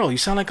little girl. You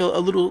sound like a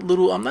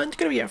little. I'm not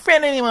gonna be a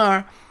friend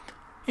anymore.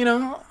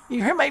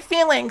 You hurt my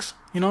feelings.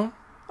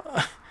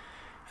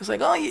 It's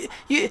like, oh,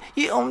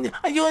 you're only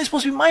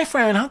supposed to be my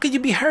friend. How could you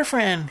be her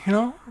friend?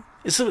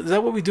 Is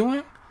that what we're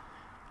doing?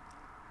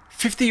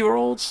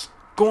 50-year-olds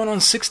going on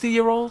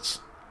 60-year-olds.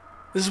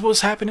 This is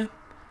what's happening.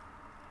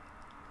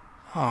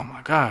 Oh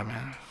my God,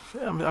 man!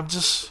 I'm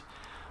just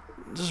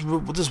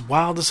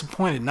wild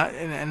disappointed.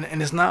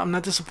 And it's not. I'm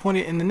not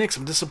disappointed in the Knicks.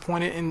 I'm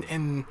disappointed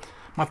in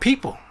my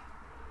people.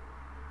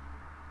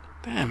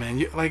 Damn, man.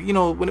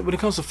 When it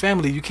comes to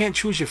family, you can't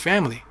choose your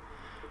family.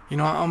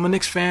 I'm a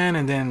Knicks fan,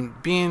 and then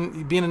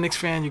being a Knicks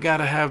fan, you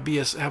gotta be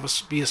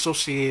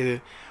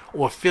associated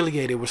or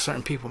affiliated with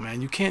certain people,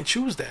 man. You can't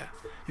choose that.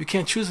 You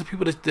can't choose the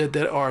people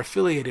that are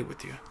affiliated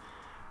with you.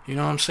 You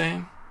know what I'm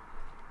saying?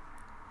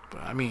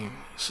 But I mean,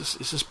 it's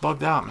just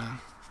bugged out, man.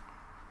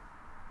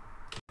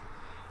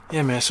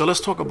 Yeah, man. So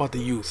let's talk about the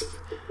youth.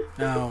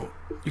 Now,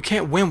 you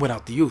can't win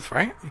without the youth,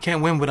 right? You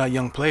can't win without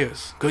young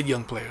players, good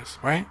young players,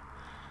 right?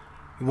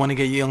 You want to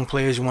get young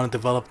players, you want to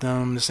develop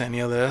them, this and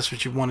the other. That's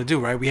what you want to do,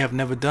 right? We have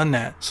never done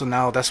that, so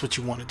now that's what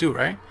you want to do,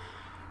 right?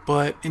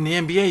 But in the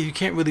NBA, you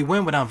can't really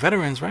win without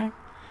veterans, right?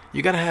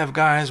 You got to have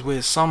guys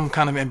with some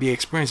kind of NBA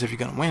experience if you're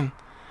going to win.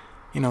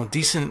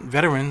 Decent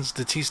veterans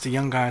to teach the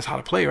young guys how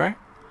to play, right?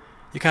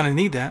 You kind of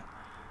need that.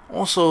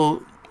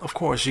 Also, of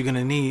course, you're going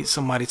to need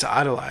somebody to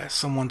idolize,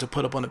 someone to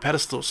put up on the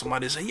pedestal,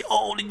 somebody to say,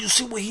 yo, did you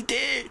see what he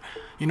did?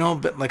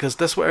 But like,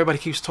 that's what everybody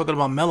keeps talking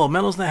about.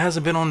 Melo's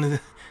hasn't been on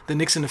the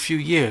Knicks in a few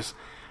years.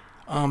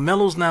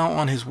 Melo's now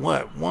on his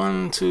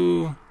one,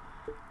 two,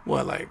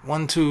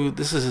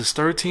 this is his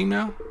third team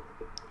now?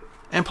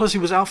 And plus he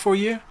was out for a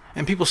year,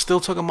 and people still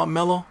talking about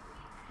Melo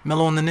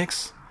on the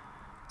Knicks.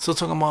 Still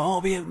talking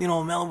about,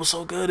 Melo was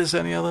so good, this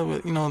and the other,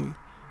 but,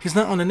 he's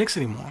not on the Knicks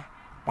anymore.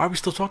 Why are we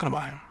still talking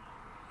about him?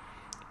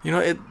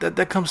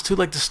 That comes to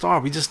like the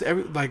star.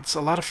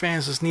 A lot of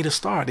fans just need a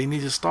star. They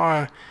need a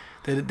star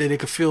that they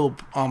could feel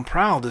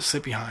proud to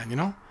sit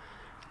behind,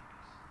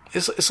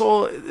 It's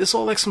all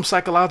like some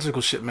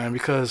psychological shit, man,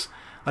 because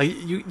like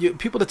you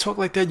people that talk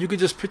like that, you could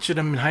just picture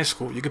them in high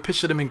school. You could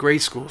picture them in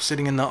grade school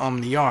sitting in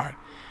the yard.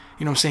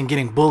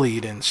 Getting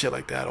bullied and shit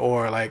like that,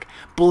 or like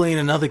bullying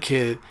another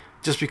kid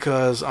just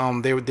because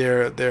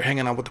they're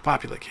hanging out with the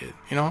popular kid,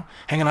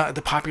 hanging out at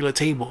the popular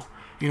table.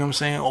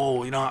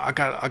 Oh, I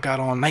got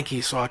on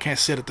Nike, so I can't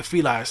sit at the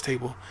Felines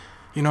table.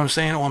 Or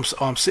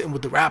I'm sitting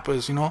with the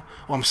rappers, or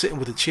I'm sitting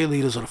with the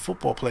cheerleaders or the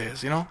football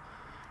players,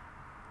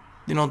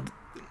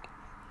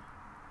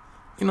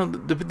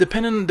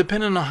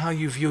 depending on how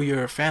you view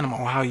your fandom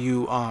or how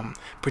you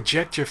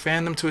project your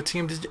fandom to a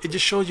team, it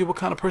just shows you what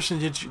kind of person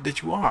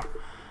that you are.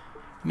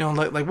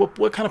 Like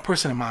what kind of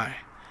person am I?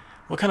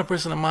 What kind of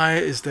person am I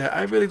is that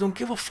I really don't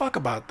give a fuck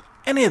about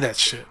any of that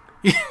shit.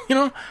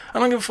 I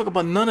don't give a fuck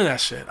about none of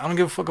that shit. I don't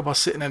give a fuck about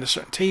sitting at a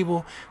certain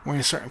table,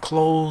 wearing certain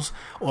clothes,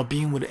 or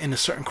being in a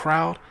certain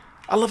crowd.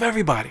 I love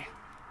everybody.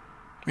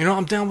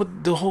 I'm down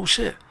with the whole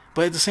shit.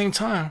 But at the same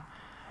time,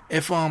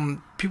 if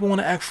people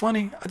want to act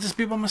funny, I just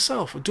be by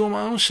myself, or doing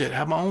my own shit,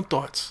 have my own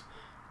thoughts.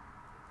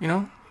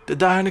 The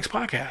Die Knicks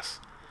podcast.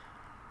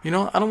 I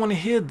don't want to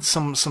hear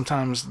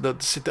sometimes the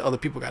shit that other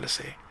people got to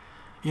say.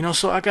 You know,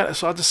 so I'll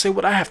just say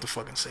what I have to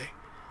fucking say.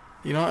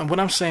 You know, and what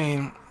I'm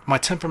saying, my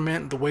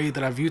temperament, the way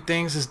that I view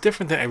things is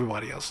different than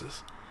everybody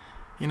else's.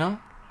 You know,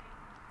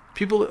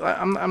 people,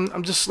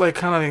 I'm just like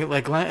kind of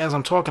like as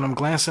I'm talking, I'm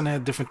glancing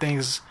at different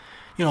things.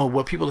 You know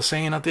what people are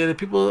saying out there.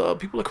 People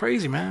are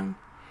crazy, man.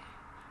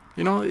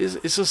 You know, it's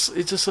just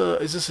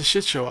a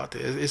shit show out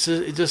there. It's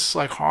just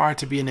like hard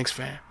to be a Knicks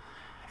fan.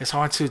 It's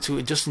hard to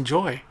just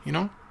enjoy. You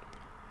know,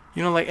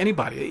 like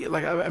anybody.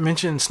 Like I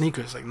mentioned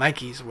sneakers, like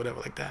Nikes or whatever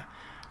like that.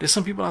 There's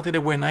some people out there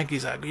that wear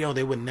Nikes, like, yo,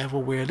 they would never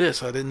wear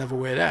this or they'd never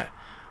wear that.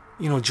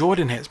 You know,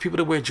 Jordan heads, people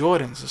that wear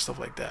Jordans and stuff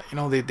like that. You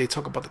know, they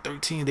talk about the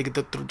 13, they get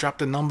to drop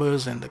the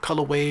numbers and the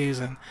colorways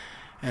and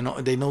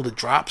they know the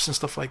drops and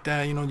stuff like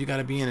that. You know, you got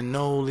to be in the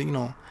know. You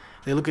know,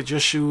 they look at your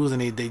shoes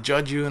and they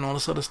judge you and all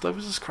this other stuff.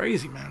 It's just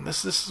crazy, man.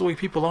 This is the way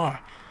people are.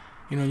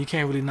 You know, you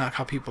can't really knock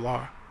how people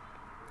are.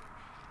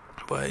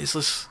 But it's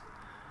just,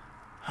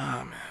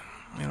 man.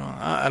 You know,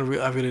 I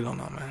really don't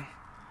know, man.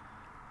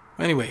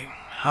 Anyway,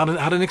 how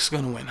the Knicks are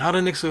gonna win? How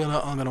the Knicks are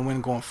gonna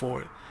win going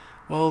forward?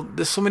 Well,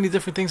 there's so many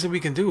different things that we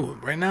can do.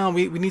 Right now,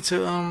 we need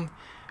to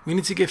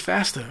get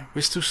faster.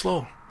 We're too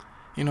slow.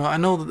 You know, I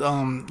know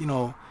you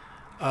know,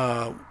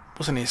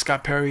 what's her name?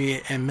 Scott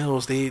Perry and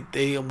Mills. They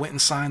went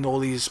and signed all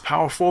these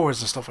power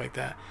forwards and stuff like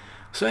that.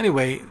 So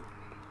anyway,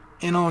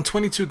 in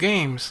 22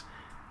 games,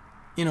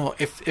 you know,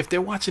 if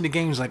they're watching the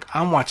games like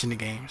I'm watching the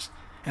games,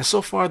 and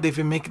so far they've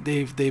been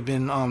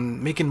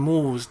making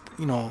moves,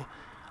 you know,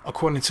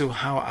 according to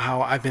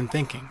how I've been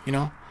thinking, you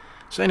know.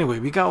 So anyway,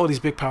 we got all these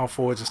big power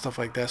forwards and stuff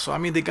like that. So I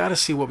mean, they got to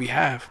see what we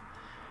have.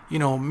 You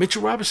know,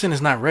 Mitchell Robinson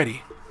is not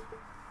ready.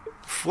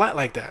 Flat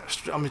like that.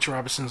 Mitchell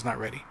Robinson's not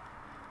ready.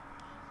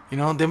 You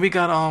know, then we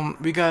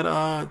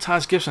got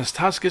Taj Gibson.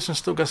 Taj Gibson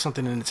still got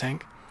something in the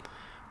tank.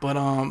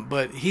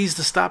 But he's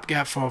the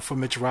stopgap for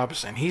Mitchell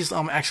Robinson. He's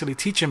actually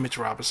teaching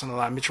Mitchell Robinson a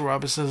lot. Mitchell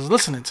Robinson is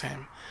listening to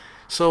him.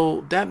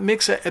 So that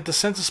mix at the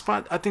center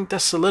spot, I think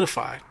that's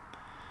solidified.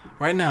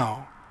 Right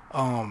now,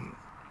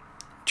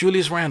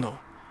 Julius Randle.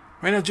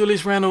 Right now,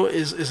 Julius Randle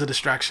is a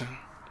distraction.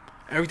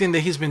 Everything that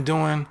he's been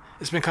doing,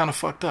 it's been kind of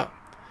fucked up.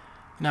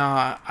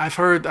 Now, I've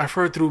heard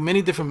through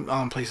many different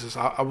places.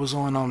 I was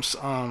on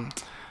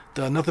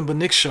the Nothing But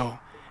Knicks show,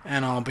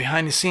 and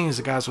behind the scenes,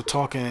 the guys were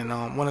talking,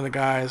 and one of the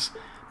guys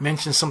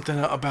mentioned something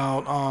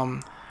about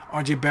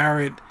R.J.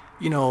 Barrett,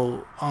 getting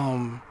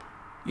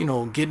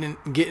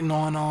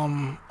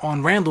on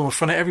Randle in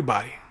front of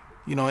everybody,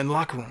 in the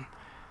locker room.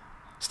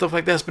 Stuff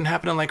like that's been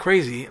happening like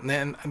crazy,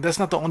 and that's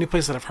not the only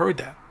place that I've heard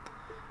that.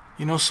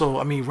 So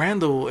I mean,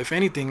 Randle, if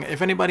anything,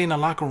 if anybody in the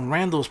locker room,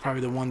 Randle's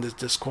probably the one that's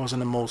just causing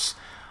the most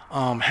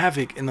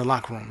havoc in the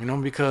locker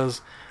room.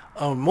 Because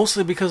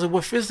mostly because of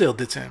what Fizdale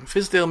did to him.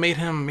 Fizdale made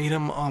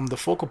him the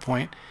focal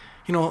point.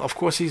 Of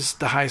course he's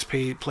the highest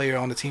paid player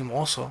on the team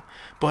also,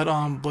 but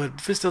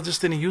Fizdale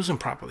just didn't use him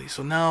properly.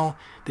 So now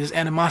there's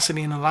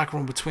animosity in the locker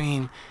room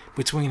between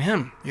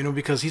him,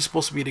 because he's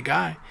supposed to be the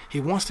guy. He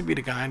wants to be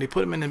the guy, and they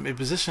put him in a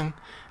position,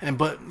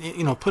 put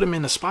him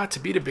in a spot to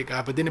be the big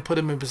guy, but then they put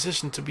him in a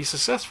position to be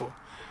successful.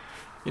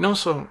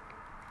 So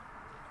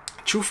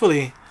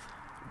truthfully,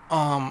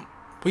 Randle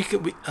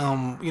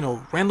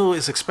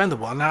is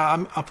expendable.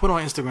 Now I put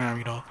on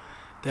Instagram,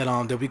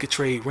 that we could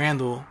trade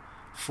Randle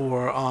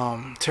for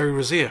Terry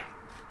Rozier.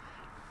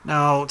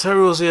 Now Terry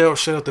Rozier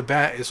straight off the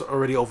bat is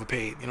already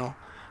overpaid,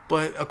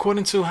 but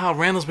according to how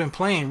Randle's been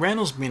playing,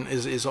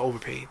 is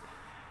overpaid,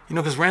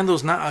 because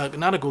Randle's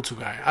not a go-to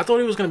guy. I thought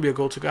he was going to be a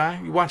go-to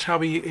guy. You watch how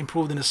he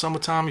improved in the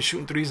summertime. He's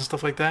shooting threes and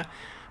stuff like that.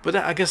 But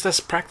I guess that's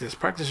practice.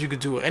 Practice, you could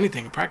do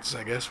anything in practice,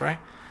 I guess, right?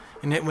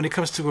 And when it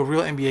comes to a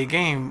real NBA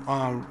game,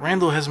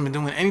 Randle hasn't been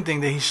doing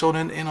anything that he showed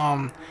in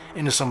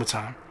the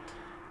summertime.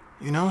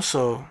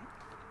 So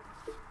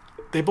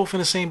they both in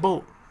the same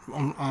boat,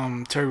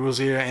 Terry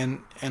Rozier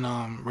and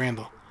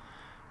Randle.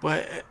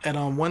 But at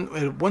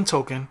one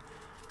token,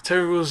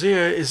 Terry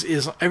Rozier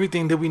is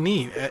everything that we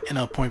need in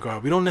a point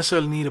guard. We don't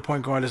necessarily need a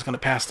point guard that's going to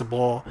pass the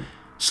ball,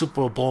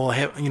 super ball,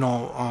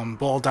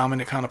 ball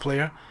dominant kind of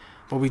player.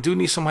 But we do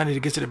need somebody to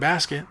get to the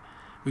basket.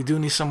 We do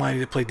need somebody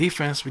to play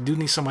defense. We do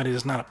need somebody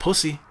that's not a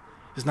pussy,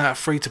 is not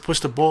afraid to push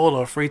the ball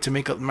or afraid to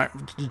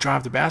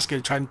drive the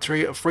basket,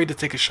 afraid to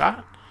take a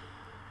shot,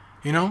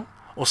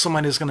 or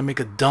somebody that's going to make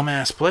a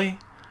dumbass play.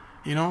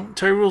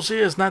 Terry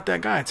Rozier is not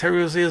that guy. Terry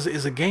Rozier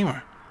is a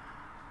gamer.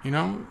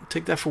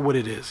 Take that for what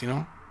it is.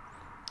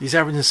 He's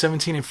averaging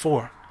 17 and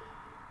 4.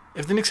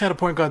 If the Knicks had a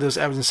point guard that was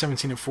averaging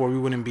 17 and 4, we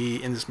wouldn't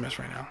be in this mess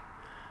right now.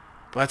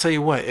 But I tell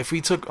you what, if we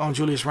took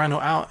Julius Randle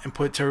out and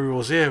put Terry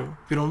Rozier,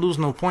 we don't lose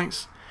no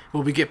points.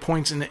 But we get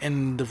points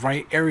in the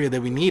right area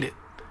that we need it.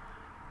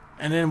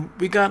 And then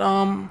we got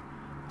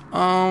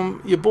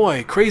your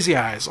boy Crazy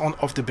Eyes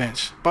off the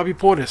bench, Bobby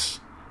Portis.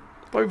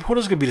 Bobby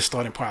Portis gonna be the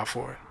starting power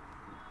forward.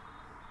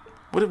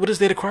 What is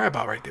there to cry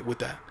about right there with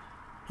that?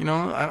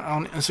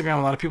 On Instagram,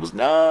 a lot of people say,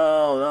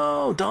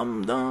 no,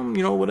 dumb,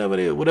 whatever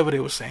they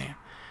were saying.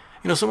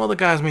 Some other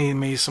guys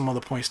made some other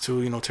points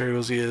too. Terry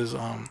Rozier's,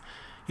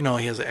 he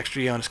has an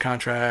extra year on his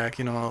contract.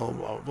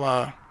 Blah,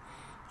 blah.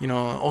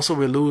 Also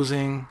we're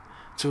losing.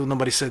 Two,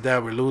 nobody said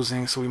that we're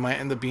losing, so we might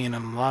end up being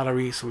in the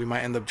lottery, so we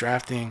might end up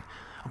drafting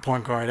a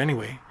point guard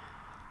anyway.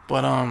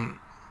 But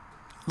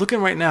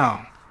looking right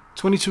now,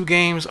 22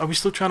 games, are we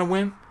still trying to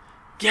win?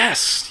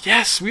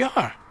 Yes, we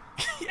are.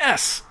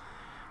 Yes.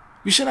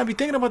 We should not be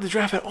thinking about the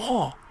draft at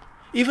all.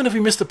 Even if we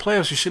miss the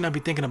playoffs, we should not be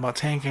thinking about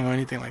tanking or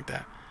anything like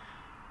that.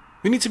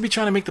 We need to be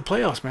trying to make the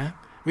playoffs, man.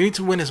 We need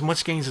to win as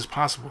much games as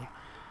possible.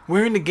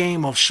 We're in the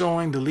game of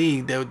showing the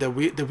league that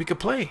we could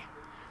play.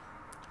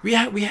 We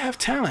have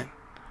talent.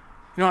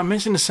 You know, I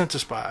mentioned the center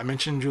spot. I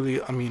mentioned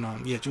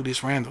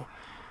Julius Randle.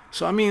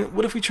 So I mean,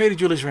 what if we traded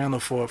Julius Randle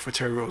for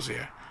Terry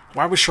Rozier?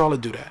 Why would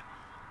Charlotte do that?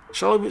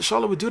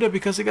 Charlotte would do that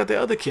because they got the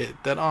other kid,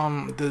 that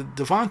the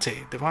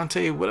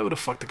Devontae, whatever the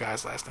fuck the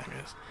guy's last name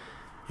is.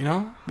 You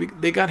know,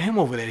 they got him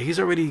over there. He's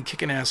already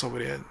kicking ass over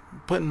there,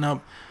 putting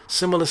up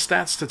similar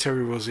stats to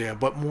Terry Rozier,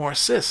 but more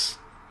assists.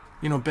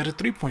 You know, better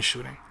 3-point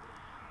shooting.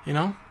 You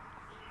know,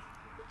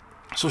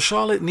 so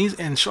Charlotte needs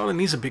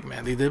a big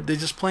man. They're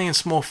just playing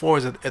small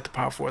forwards at the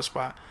power forward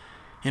spot.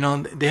 You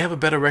know, they have a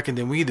better record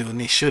than we do, and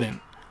they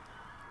shouldn't.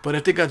 But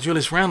if they got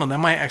Julius Randle, that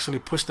might actually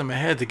push them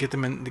ahead to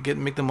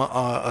make them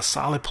a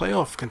solid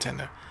playoff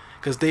contender,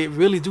 because they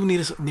really do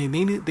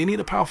need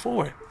a power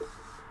forward.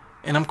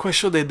 And I'm quite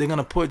sure that they're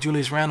gonna put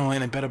Julius Randle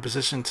in a better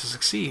position to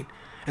succeed,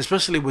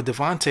 especially with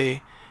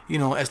Devontae, you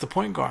know, as the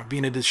point guard,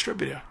 being a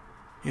distributor.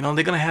 You know,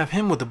 they're gonna have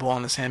him with the ball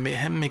in his hand,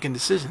 him making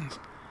decisions.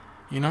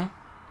 You know,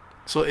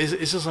 so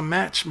it's just a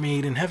match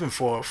made in heaven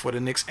for the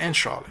Knicks and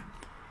Charlotte.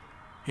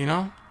 You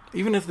know,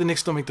 even if the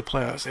Knicks don't make the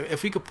playoffs,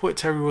 if we could put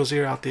Terry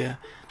Rozier out there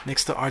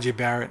next to R.J.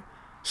 Barrett,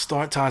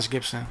 start Taj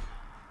Gibson,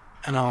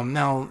 and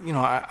now, you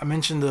know, I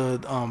mentioned the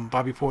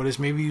Bobby Portis.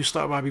 Maybe you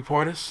start Bobby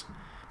Portis.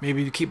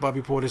 Maybe you keep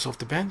Bobby Portis off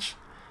the bench.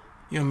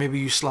 You know, maybe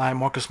you slide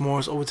Marcus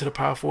Morris over to the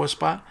power forward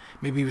spot.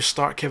 Maybe you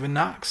start Kevin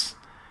Knox.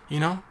 You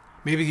know,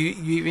 maybe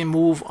you even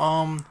move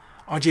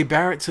R.J.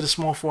 Barrett to the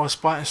small forward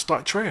spot and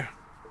start Trae.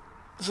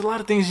 There's a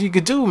lot of things you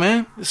could do,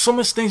 man. There's so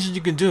much things that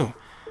you can do.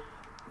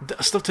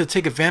 Stuff to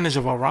take advantage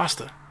of our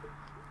roster.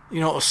 You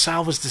know, or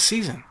salvage the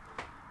season.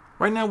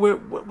 Right now,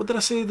 what did I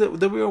say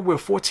that we are? We're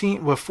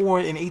 14. We're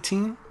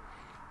 4-18.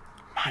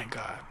 My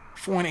God,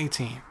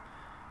 4-18.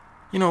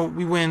 You know,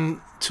 we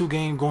win 2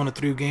 games, go on a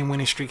 3-game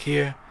winning streak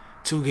here,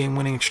 2-game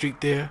winning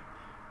streak there.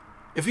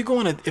 If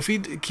we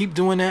keep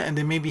doing that and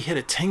then maybe hit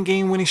a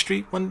 10-game winning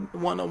streak, one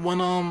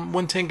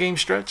 10-game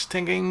stretch,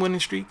 10-game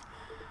winning streak,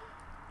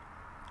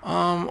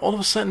 all of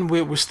a sudden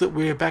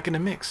we're back in the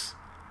mix.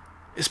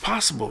 It's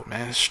possible,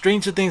 man.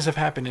 Stranger things have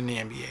happened in the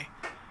NBA.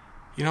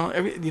 You know,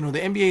 the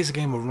NBA is a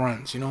game of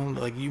runs. You know,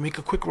 like you make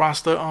a quick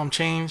roster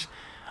change.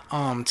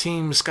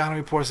 Team scouting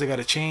reports, they got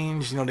to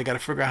change. You know, they got to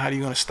figure out how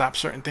you're going to stop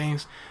certain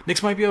things.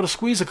 Knicks might be able to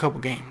squeeze a couple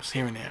games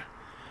here and there.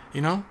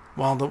 You know,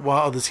 while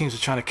other teams are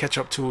trying to catch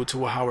up to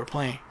how we're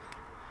playing.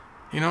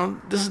 You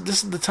know, this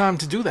is the time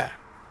to do that.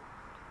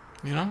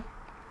 You know.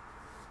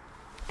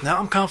 Now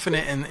I'm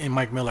confident in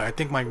Mike Miller. I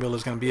think Mike Miller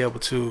is going to be able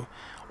to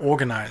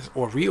organize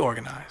or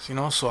reorganize. You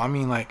know, so I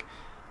mean, like,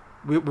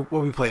 we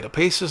play the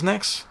Pacers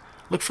next.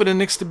 Look for the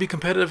Knicks to be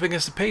competitive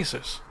against the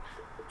Pacers.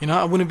 You know,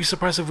 I wouldn't be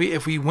surprised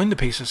if we win the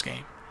Pacers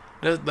game.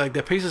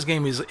 The Pacers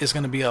game is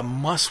going to be a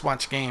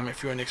must-watch game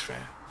if you're a Knicks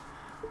fan.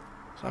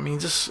 So I mean,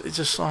 just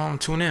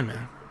tune in,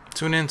 man.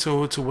 Tune in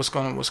to what's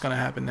gonna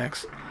happen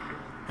next,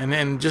 and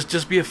then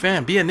just be a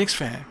fan. Be a Knicks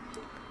fan.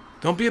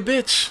 Don't be a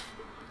bitch.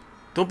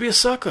 Don't be a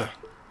sucker.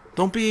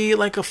 Don't be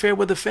like a fair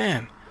weather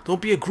fan. Don't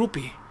be a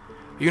groupie.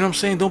 You know what I'm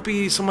saying? Don't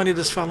be somebody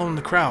that's following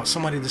the crowd.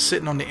 Somebody that's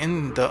sitting on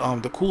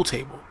the cool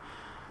table.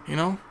 You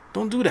know?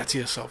 Don't do that to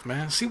yourself,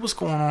 man. See what's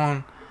going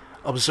on.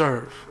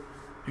 Observe.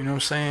 You know what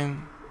I'm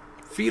saying?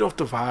 Feed off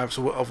the vibes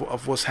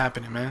of what's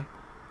happening, man.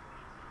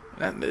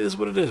 That is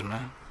what it is,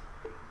 man.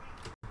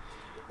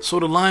 So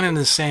the line in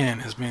the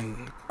sand has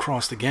been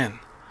crossed again.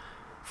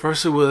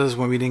 First it was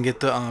when we didn't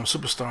get the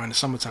superstar in the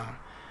summertime.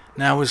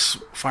 Now it's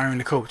firing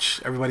the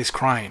coach. Everybody's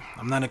crying.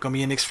 I'm not going to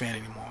be a Knicks fan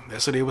anymore.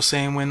 That's what they were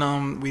saying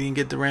when we didn't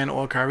get Durant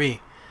or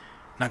Kyrie.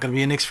 Not going to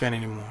be a Knicks fan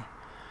anymore.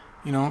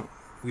 You know,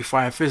 we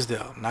fired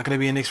Fizdale. Not going to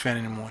be a Knicks fan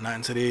anymore. Not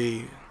until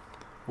they,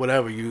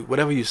 whatever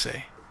you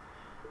say.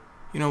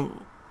 You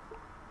know,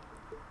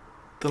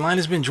 the line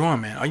has been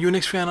drawn, man. Are you a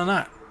Knicks fan or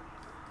not?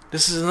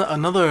 This is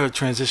another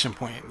transition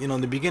point. You know,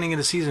 in the beginning of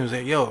the season, it was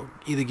like, yo,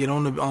 either get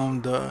on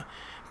the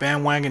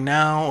bandwagon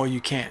now, or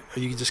you can't, or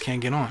you just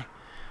can't get on.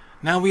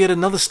 Now we had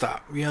another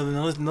stop. We had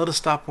another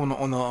stop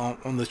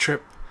on the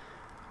trip.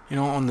 You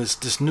know, on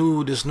this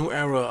new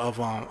era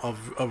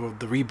of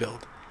the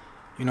rebuild.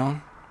 You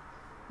know,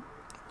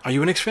 are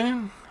you a Knicks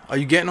fan? Are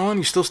you getting on?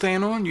 You still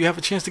staying on? You have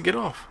a chance to get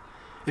off.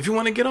 If you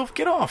want to get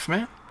off,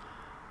 man.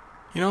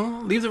 You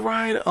know, leave the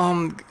ride.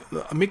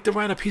 Make the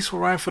ride a peaceful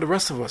ride for the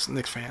rest of us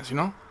Knicks fans. You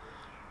know.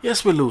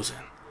 Yes, we're losing,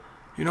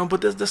 you know, but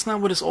that's not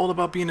what it's all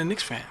about being a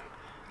Knicks fan.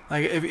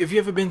 Like, if you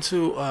ever been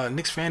to a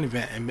Knicks fan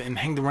event and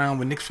hanged around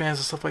with Knicks fans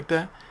and stuff like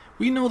that,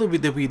 we know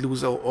that we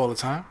lose all the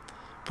time,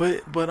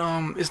 but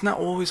it's not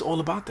always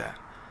all about that.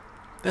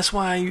 That's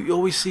why you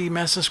always see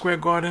Madison Square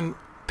Garden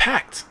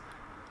packed.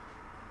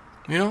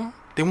 You know,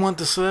 They want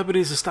the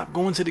celebrities to stop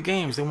going to the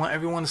games. They want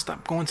everyone to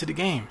stop going to the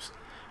games.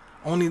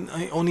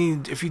 Only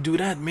if you do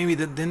that, maybe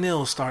then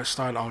they'll start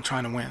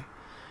trying to win.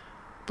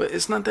 But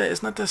it's not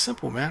that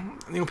simple, man.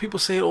 You know, people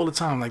say it all the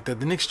time, like the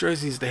Knicks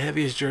jersey is the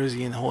heaviest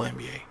jersey in the whole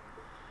NBA.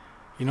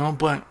 You know,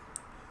 but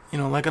you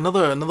know, like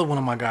another one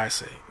of my guys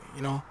say,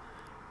 you know,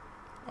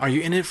 are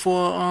you in it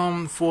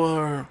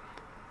for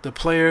the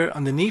player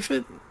underneath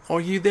it, or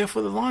are you there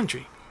for the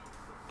laundry?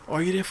 Or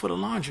are you there for the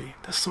laundry?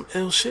 That's some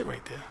ill shit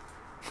right there.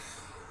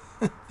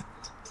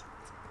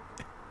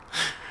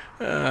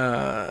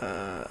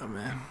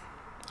 Man,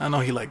 I know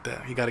he liked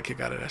that. He got a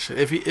kick out of that shit.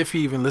 If he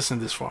even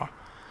listened this far.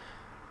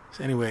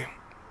 So anyway,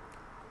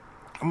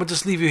 I'm gonna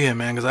just leave you here,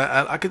 man, because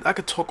I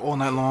could talk all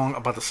night long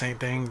about the same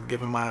thing,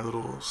 giving my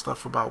little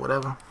stuff about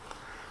whatever.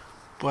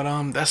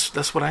 But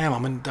that's what I am.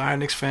 I'm a dire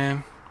Knicks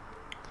fan.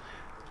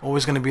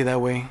 Always gonna be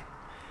that way.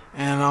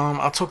 And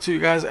I'll talk to you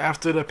guys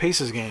after the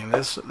Pacers game.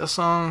 Let's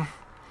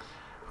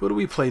who do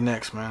we play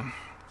next, man?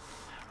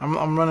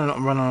 I'm running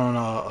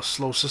on a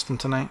slow system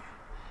tonight.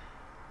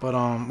 But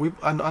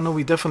I know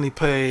we definitely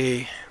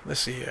play.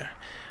 Let's see here.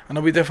 I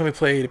know we definitely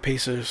play the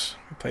Pacers.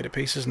 We play the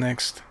Pacers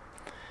next.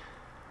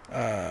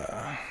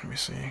 Let me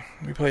see.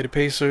 We play the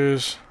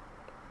Pacers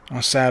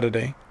on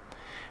Saturday,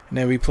 and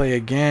then we play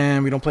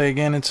again. We don't play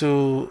again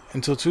until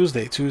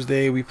Tuesday.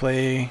 Tuesday we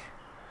play.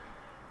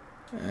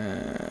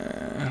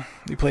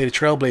 We play the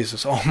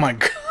Trailblazers. Oh my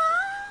god.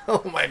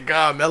 Oh my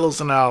god.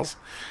 Melo's in the house.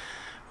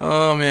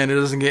 Oh man, it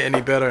doesn't get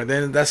any better.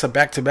 Then that's a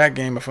back-to-back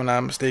game, if I'm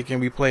not mistaken.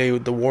 We play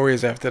with the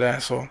Warriors after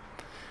that, so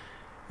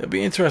it'll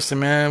be interesting,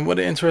 man. What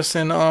an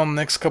interesting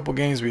next couple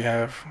games we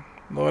have.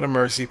 Lord of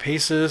mercy,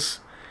 Pacers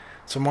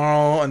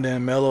tomorrow, and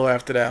then Melo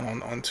after that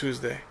on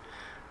Tuesday.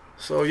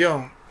 So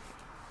yo,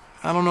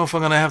 I don't know if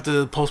I'm gonna have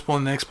to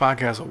postpone the next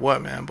podcast or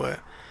what, man, but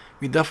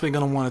we definitely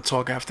gonna want to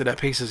talk after that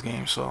Pacers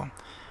game. So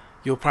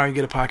you'll probably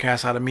get a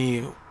podcast out of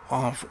me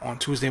on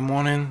Tuesday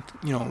morning.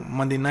 You know,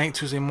 Monday night,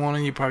 Tuesday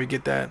morning. You probably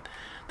get that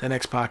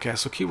next podcast.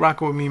 So keep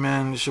rocking with me,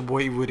 man. It's your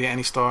boy Woody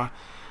Anystar.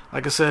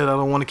 Like I said, I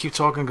don't want to keep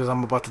talking because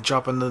I'm about to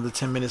drop another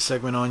 10-minute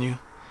segment on you.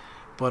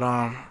 But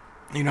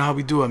you know how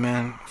we do it,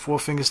 man. 4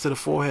 fingers to the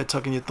forehead,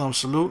 tucking your thumb,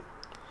 salute.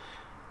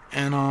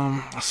 And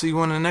I'll see you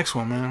on the next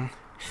one, man.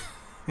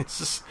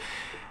 It's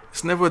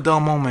never a dull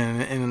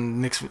moment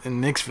in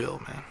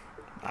Knicksville, man.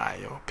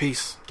 Alright, yo,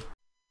 peace.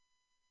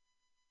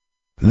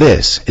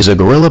 This is a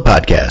Gorilla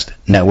Podcast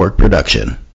Network production.